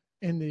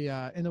in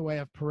the way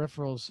of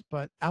peripherals,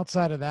 but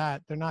outside of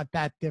that, they're not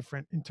that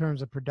different in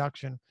terms of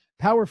production.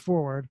 Power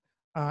forward,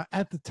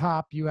 at the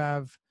top, you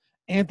have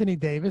Anthony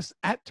Davis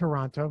at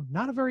Toronto.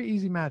 Not a very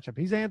easy matchup.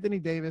 He's Anthony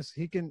Davis.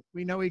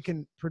 We know he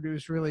can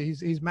produce really.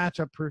 He's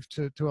matchup proof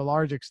to a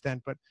large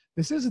extent, but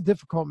this is a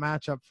difficult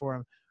matchup for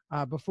him.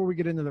 Before we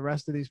get into the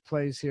rest of these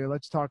plays here,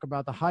 let's talk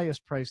about the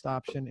highest priced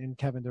option in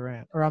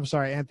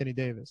Anthony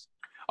Davis.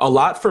 A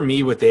lot for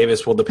me with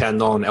Davis will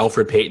depend on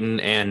Elfrid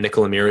Payton and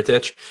Nikola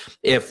Mirotic.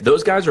 If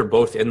those guys are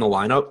both in the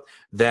lineup,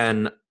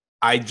 then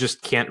I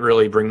just can't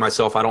really bring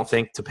myself, I don't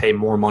think, to pay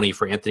more money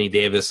for Anthony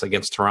Davis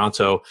against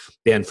Toronto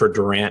than for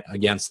Durant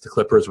against the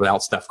Clippers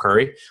without Steph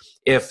Curry.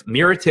 If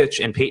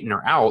Mirotic and Payton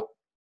are out,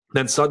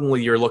 then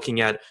suddenly you're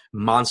looking at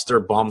monster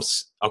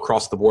bumps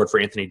across the board for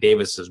Anthony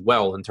Davis as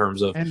well in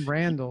terms of – And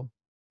Randall.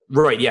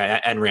 Right,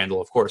 yeah, and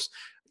Randall, of course.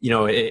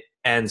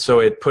 And so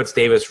it puts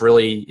Davis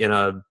really in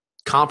a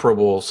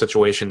comparable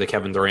situation to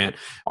Kevin Durant.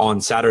 On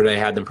Saturday, I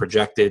had them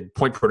projected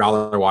point per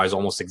dollar wise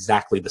almost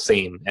exactly the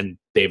same, and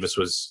Davis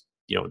was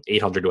 $800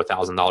 to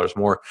 $1,000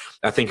 more.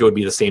 I think it would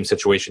be the same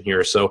situation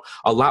here. So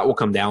a lot will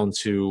come down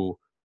to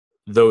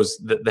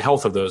the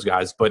health of those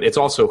guys, but it's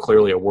also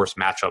clearly a worse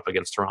matchup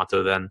against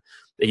Toronto than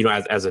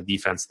as a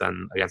defense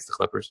than against the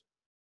Clippers.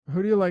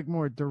 Who do you like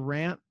more,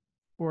 Durant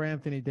or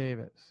Anthony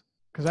Davis?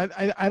 Because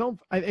I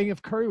think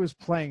if Curry was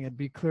playing, it'd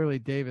be clearly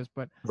Davis,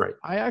 but right.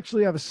 I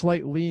actually have a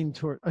slight lean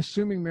toward,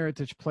 assuming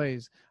Mirotic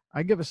plays,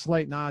 I give a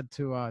slight nod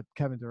to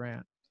Kevin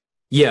Durant.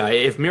 Yeah,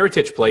 if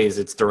Mirotic plays,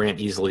 it's Durant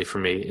easily for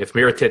me. If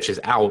Mirotic is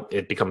out,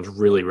 it becomes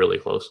really, really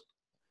close.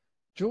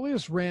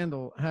 Julius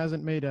Randle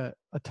hasn't made a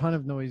ton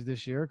of noise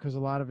this year because a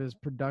lot of his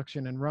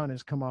production and run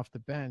has come off the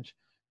bench,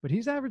 but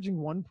he's averaging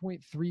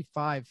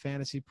 1.35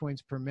 fantasy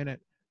points per minute,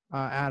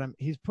 Adam.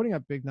 He's putting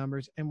up big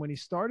numbers, and when he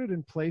started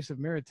in place of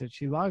Mirotic,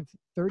 he logged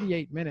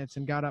 38 minutes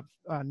and got up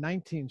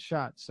 19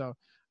 shots. So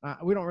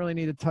we don't really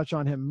need to touch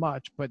on him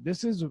much, but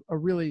this is a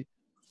really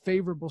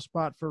favorable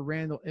spot for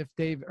Randall if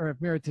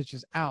Mirotic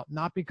is out,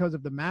 not because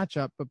of the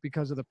matchup, but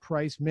because of the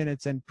price,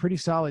 minutes, and pretty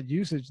solid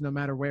usage no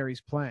matter where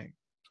he's playing.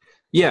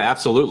 Yeah,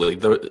 absolutely.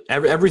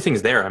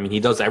 Everything's there. I mean, he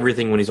does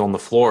everything when he's on the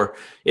floor.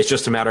 It's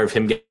just a matter of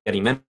him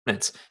getting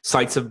minutes.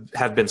 Sites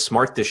have been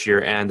smart this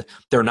year, and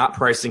they're not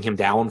pricing him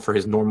down for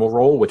his normal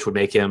role, which would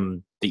make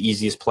him the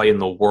easiest play in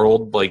the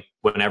world, like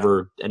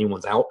whenever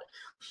anyone's out.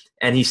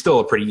 And he's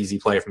still a pretty easy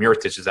play if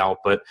Mirotic is out,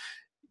 but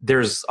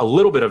there's a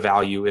little bit of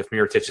value if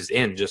Mirotic is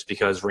in, just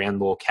because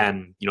Randall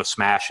can,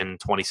 smash in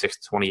 26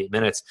 to 28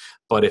 minutes.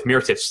 But if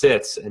Mirotic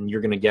sits and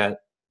you're going to get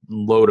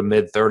low to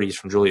mid 30s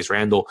from Julius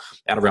Randle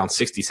at around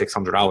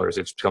 $6,600,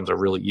 it just becomes a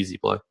really easy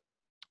play.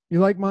 You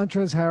like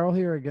Montrezl Harrell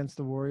here against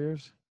the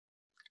Warriors?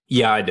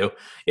 Yeah, I do.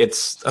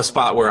 It's a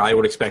spot where I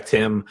would expect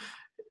him.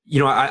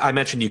 I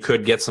mentioned you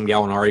could get some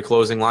Gallinari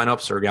closing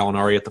lineups or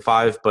Gallinari at the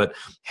 5, but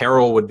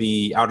Harrell would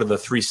be out of the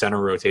 3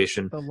 center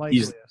rotation. The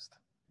likeliest.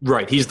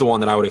 He's the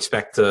one that I would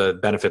expect to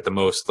benefit the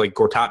most. Like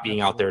Gortat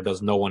being out there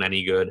does no one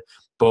any good.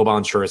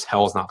 Boban sure as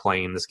hell is not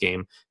playing in this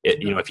game.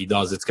 If he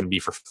does, it's going to be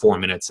for 4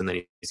 minutes, and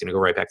then he's going to go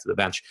right back to the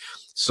bench.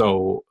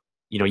 So,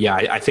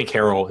 I think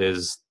Harrell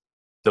is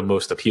the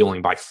most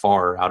appealing by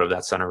far out of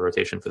that center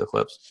rotation for the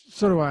Clips.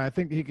 So do I. I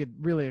think he could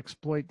really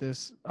exploit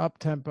this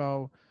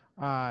up-tempo,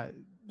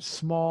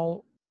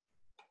 small.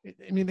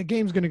 I mean, the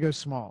game's going to go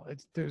small.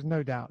 There's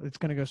no doubt it's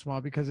going to go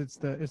small because it's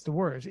the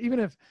Warriors. Even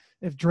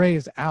if Dre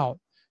is out,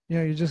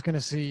 you're just going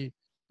to see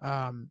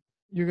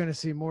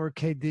more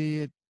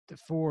KD at the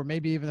 4,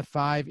 maybe even the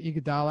 5.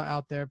 Iguodala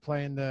out there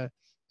playing the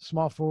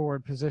small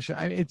forward position.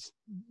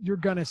 You're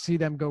going to see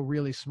them go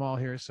really small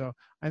here. So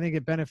I think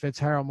it benefits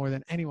Harrell more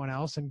than anyone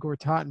else. And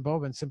Gortat and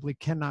Boban simply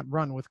cannot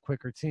run with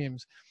quicker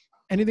teams.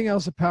 Anything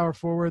else at power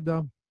forward,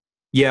 though?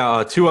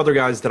 Yeah, two other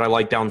guys that I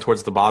like down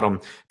towards the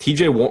bottom.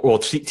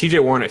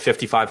 TJ Warren at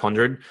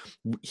 5,500.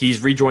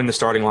 He's rejoined the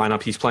starting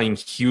lineup. He's playing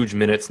huge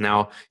minutes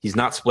now. He's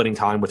not splitting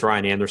time with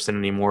Ryan Anderson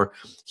anymore.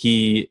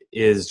 He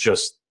is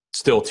just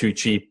still too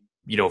cheap,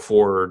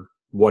 for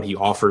what he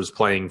offers,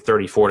 playing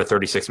 34 to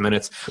 36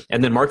 minutes.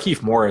 And then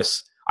Markieff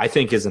Morris, I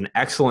think, is an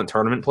excellent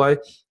tournament play.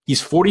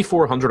 He's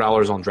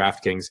 $4,400 on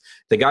DraftKings.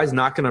 The guy's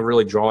not going to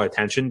really draw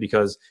attention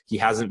because he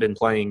hasn't been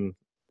playing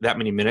that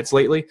many minutes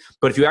lately.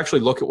 But if you actually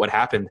look at what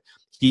happened,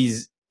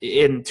 he's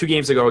in 2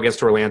 games ago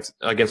against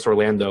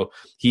Orlando.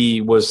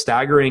 He was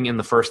staggering in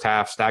the first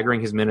half,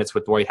 staggering his minutes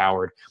with Dwight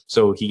Howard.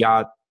 So he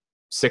got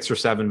 6 or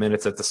 7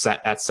 minutes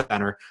at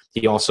center.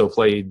 He also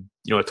played,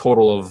 a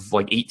total of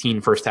like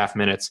 18 first half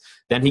minutes.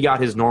 Then he got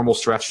his normal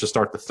stretch to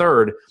start the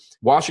third.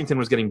 Washington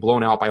was getting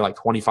blown out by like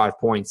 25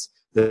 points.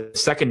 The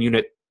second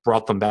unit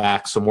brought them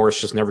back, so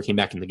Morris just never came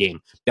back in the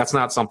game. That's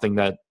not something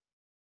that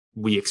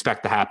we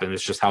expect to happen.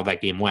 It's just how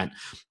that game went.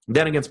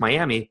 Then against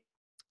Miami,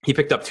 he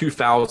picked up 2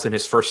 fouls in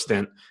his first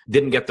stint,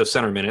 didn't get those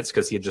center minutes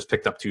because he had just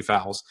picked up 2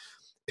 fouls.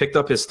 Picked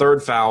up his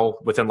third foul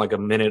within like a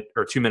minute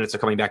or 2 minutes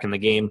of coming back in the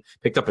game.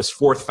 Picked up his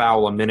fourth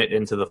foul a minute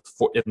into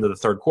the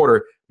third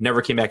quarter.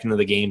 Never came back into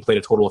the game. Played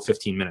a total of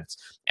 15 minutes.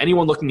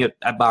 Anyone looking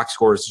at box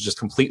scores is just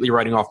completely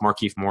writing off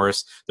Markieff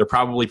Morris. They're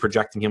probably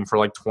projecting him for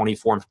like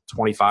 24,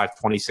 25,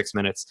 26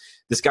 minutes.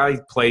 This guy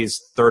plays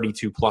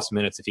 32 plus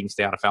minutes if he can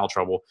stay out of foul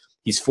trouble.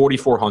 He's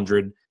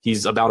 4,400.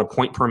 He's about a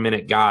point per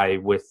minute guy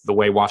with the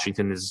way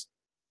Washington is.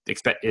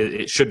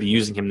 It should be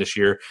using him this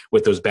year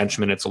with those bench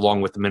minutes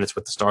along with the minutes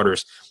with the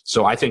starters.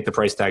 So I think the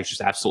price tag is just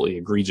absolutely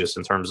egregious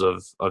in terms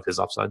of his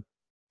upside.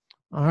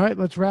 All right,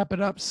 let's wrap it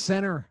up.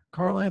 Center,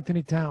 Karl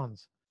Anthony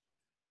Towns.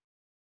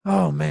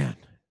 Oh, man.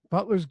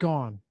 Butler's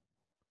gone.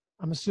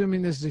 I'm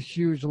assuming this is a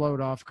huge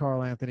load off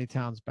Karl Anthony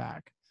Towns'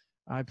 back.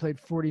 I played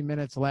 40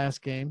 minutes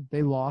last game.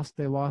 They lost.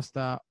 They lost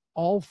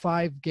all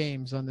 5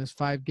 games on this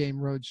 5-game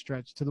road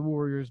stretch to the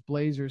Warriors,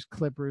 Blazers,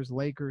 Clippers,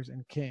 Lakers,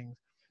 and Kings.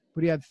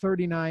 But he had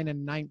 39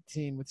 and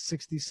 19 with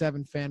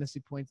 67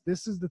 fantasy points.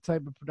 This is the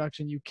type of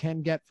production you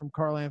can get from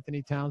Karl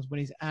Anthony Towns when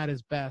he's at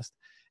his best.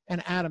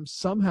 And Adam,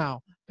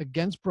 somehow,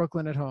 against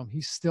Brooklyn at home,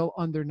 he's still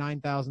under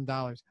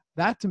 $9,000.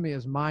 That, to me,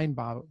 is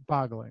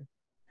mind-boggling.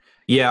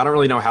 Yeah, I don't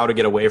really know how to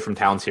get away from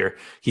Towns here.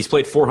 He's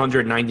played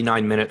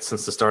 499 minutes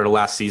since the start of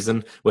last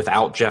season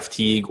without Jeff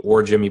Teague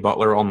or Jimmy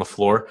Butler on the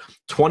floor.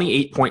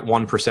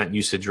 28.1%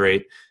 usage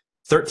rate.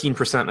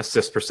 13%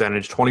 assist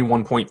percentage,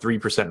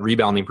 21.3%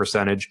 rebounding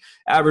percentage,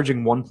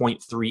 averaging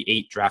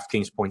 1.38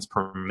 DraftKings points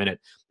per minute.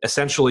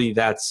 Essentially,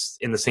 that's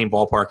in the same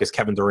ballpark as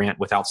Kevin Durant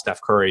without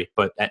Steph Curry,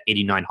 but at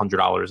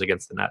 $8,900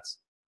 against the Nets.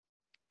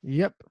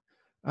 Yep.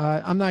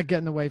 I'm not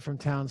getting away from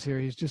Towns here.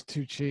 He's just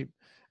too cheap.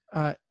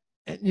 Joel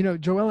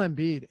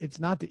Embiid, it's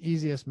not the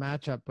easiest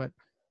matchup, but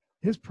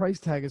his price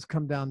tag has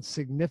come down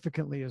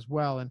significantly as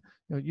well. And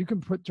you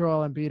can put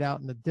Joel Embiid out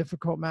in the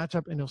difficult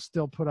matchup, and he'll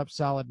still put up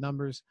solid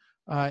numbers.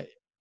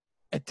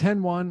 At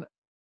 10-1,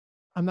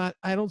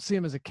 I don't see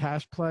him as a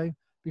cash play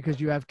because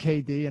you have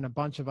KD and a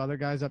bunch of other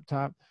guys up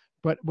top.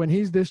 But when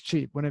he's this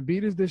cheap, when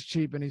Embiid is this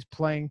cheap and he's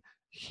playing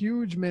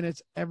huge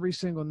minutes every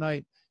single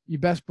night, you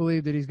best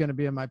believe that he's going to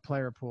be in my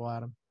player pool,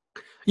 Adam.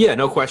 Yeah,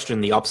 no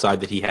question the upside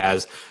that he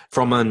has.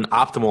 From an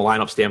optimal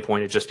lineup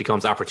standpoint, it just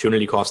becomes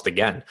opportunity cost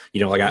again.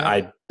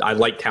 I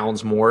like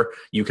Towns more.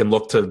 You can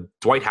look to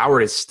Dwight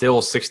Howard is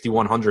still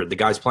 6,100. The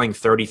guy's playing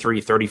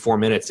 33, 34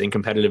 minutes in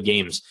competitive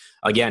games.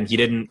 Again, he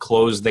didn't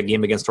close the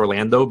game against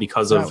Orlando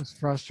because that was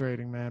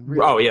frustrating, man.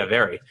 Really. Oh, yeah,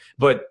 very.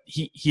 But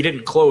he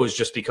didn't close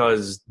just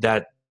because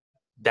that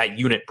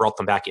unit brought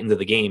them back into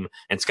the game,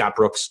 and Scott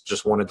Brooks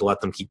just wanted to let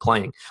them keep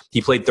playing.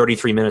 He played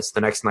 33 minutes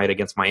the next night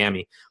against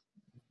Miami.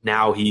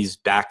 Now he's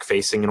back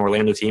facing an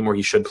Orlando team where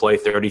he should play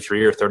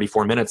 33 or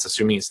 34 minutes,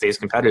 assuming it stays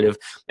competitive,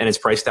 and his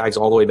price tag's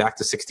all the way back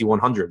to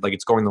 6,100. Like,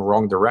 it's going the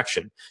wrong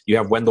direction. You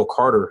have Wendell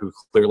Carter, who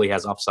clearly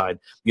has upside.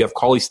 You have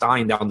Cauley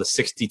Stein down to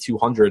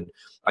 6,200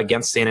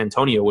 against San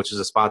Antonio, which is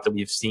a spot that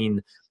we've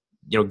seen,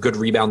 good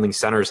rebounding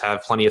centers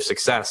have plenty of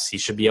success. He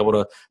should be able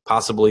to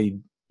possibly,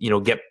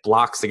 get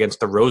blocks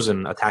against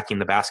DeRozan attacking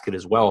the basket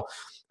as well.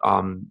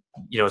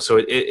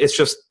 So it's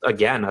just,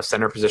 again, a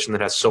center position that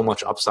has so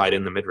much upside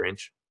in the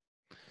mid-range.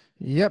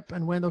 Yep,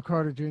 and Wendell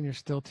Carter Jr. is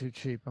still too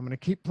cheap. I'm going to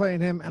keep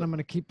playing him, and I'm going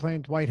to keep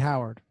playing Dwight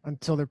Howard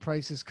until their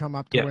prices come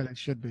up to where they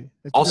should be.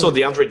 Also,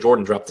 DeAndre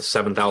Jordan dropped to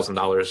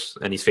 $7,000,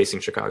 and he's facing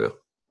Chicago.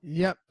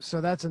 Yep,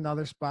 so that's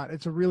another spot.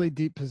 It's a really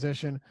deep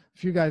position. A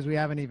few guys we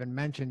haven't even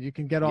mentioned. You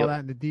can get all that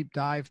in the deep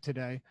dive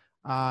today.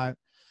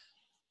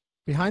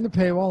 Behind the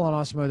paywall on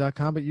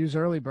Awesemo.com, but use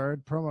Early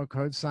Bird, promo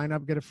code, sign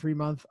up, get a free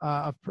month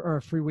or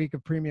a free week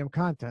of premium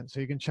content.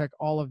 So you can check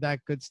all of that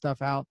good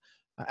stuff out.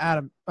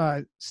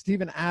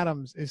 Steven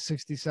Adams is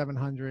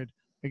 6,700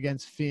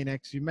 against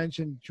Phoenix. You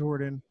mentioned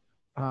Jordan.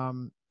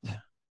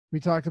 We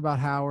talked about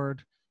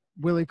Howard,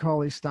 Willie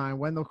Cauley-Stein,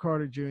 Wendell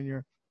Carter Jr.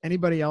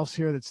 Anybody else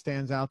here that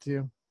stands out to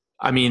you?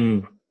 I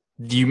mean,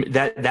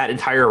 that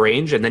entire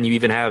range, and then you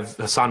even have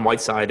Hassan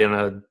Whiteside in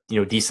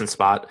a decent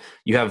spot.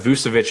 You have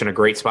Vucevic in a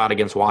great spot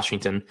against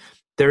Washington.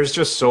 There's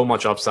just so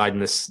much upside in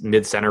this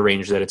mid center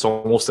range that it's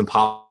almost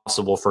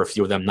impossible for a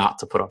few of them not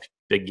to put up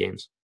big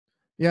games.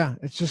 Yeah,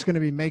 it's just going to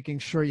be making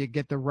sure you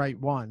get the right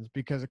ones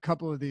because a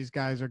couple of these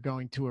guys are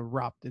going to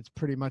erupt. It's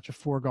pretty much a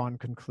foregone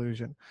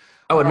conclusion.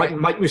 Oh, and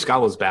Mike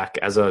Muscala's back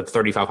as a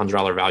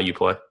 $3,500 value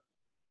play.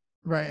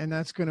 Right, and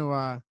that's going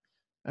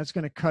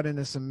to cut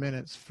into some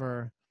minutes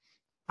for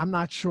I'm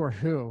not sure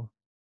who,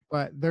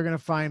 but they're going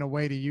to find a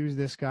way to use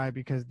this guy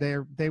because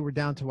they were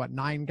down to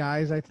 9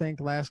 guys I think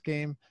last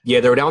game. Yeah,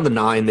 they were down to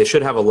 9. They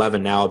should have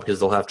 11 now because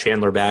they'll have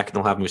Chandler back and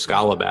they'll have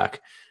Muscala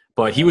back.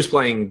 But he was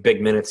playing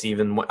big minutes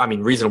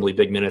reasonably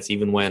big minutes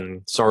even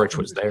when Saric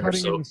was there.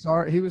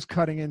 He was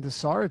cutting into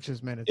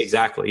Saric's minutes.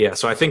 Exactly, yeah.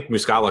 So I think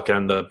Muscala can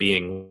end up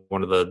being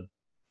one of the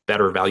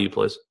better value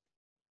plays.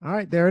 All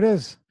right, there it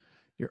is.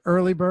 Your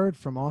early bird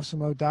from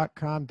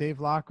Awesemo.com, Dave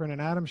Loughran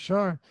and Adam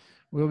Shar.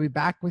 We'll be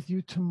back with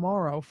you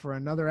tomorrow for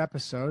another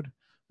episode.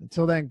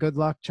 Until then, good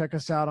luck. Check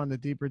us out on the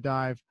Deeper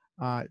Dive.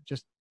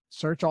 Just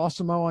search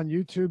Awesemo on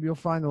YouTube. You'll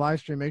find the live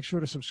stream. Make sure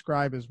to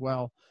subscribe as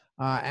well.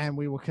 And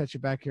we will catch you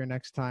back here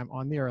next time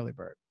on the Early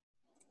Bird.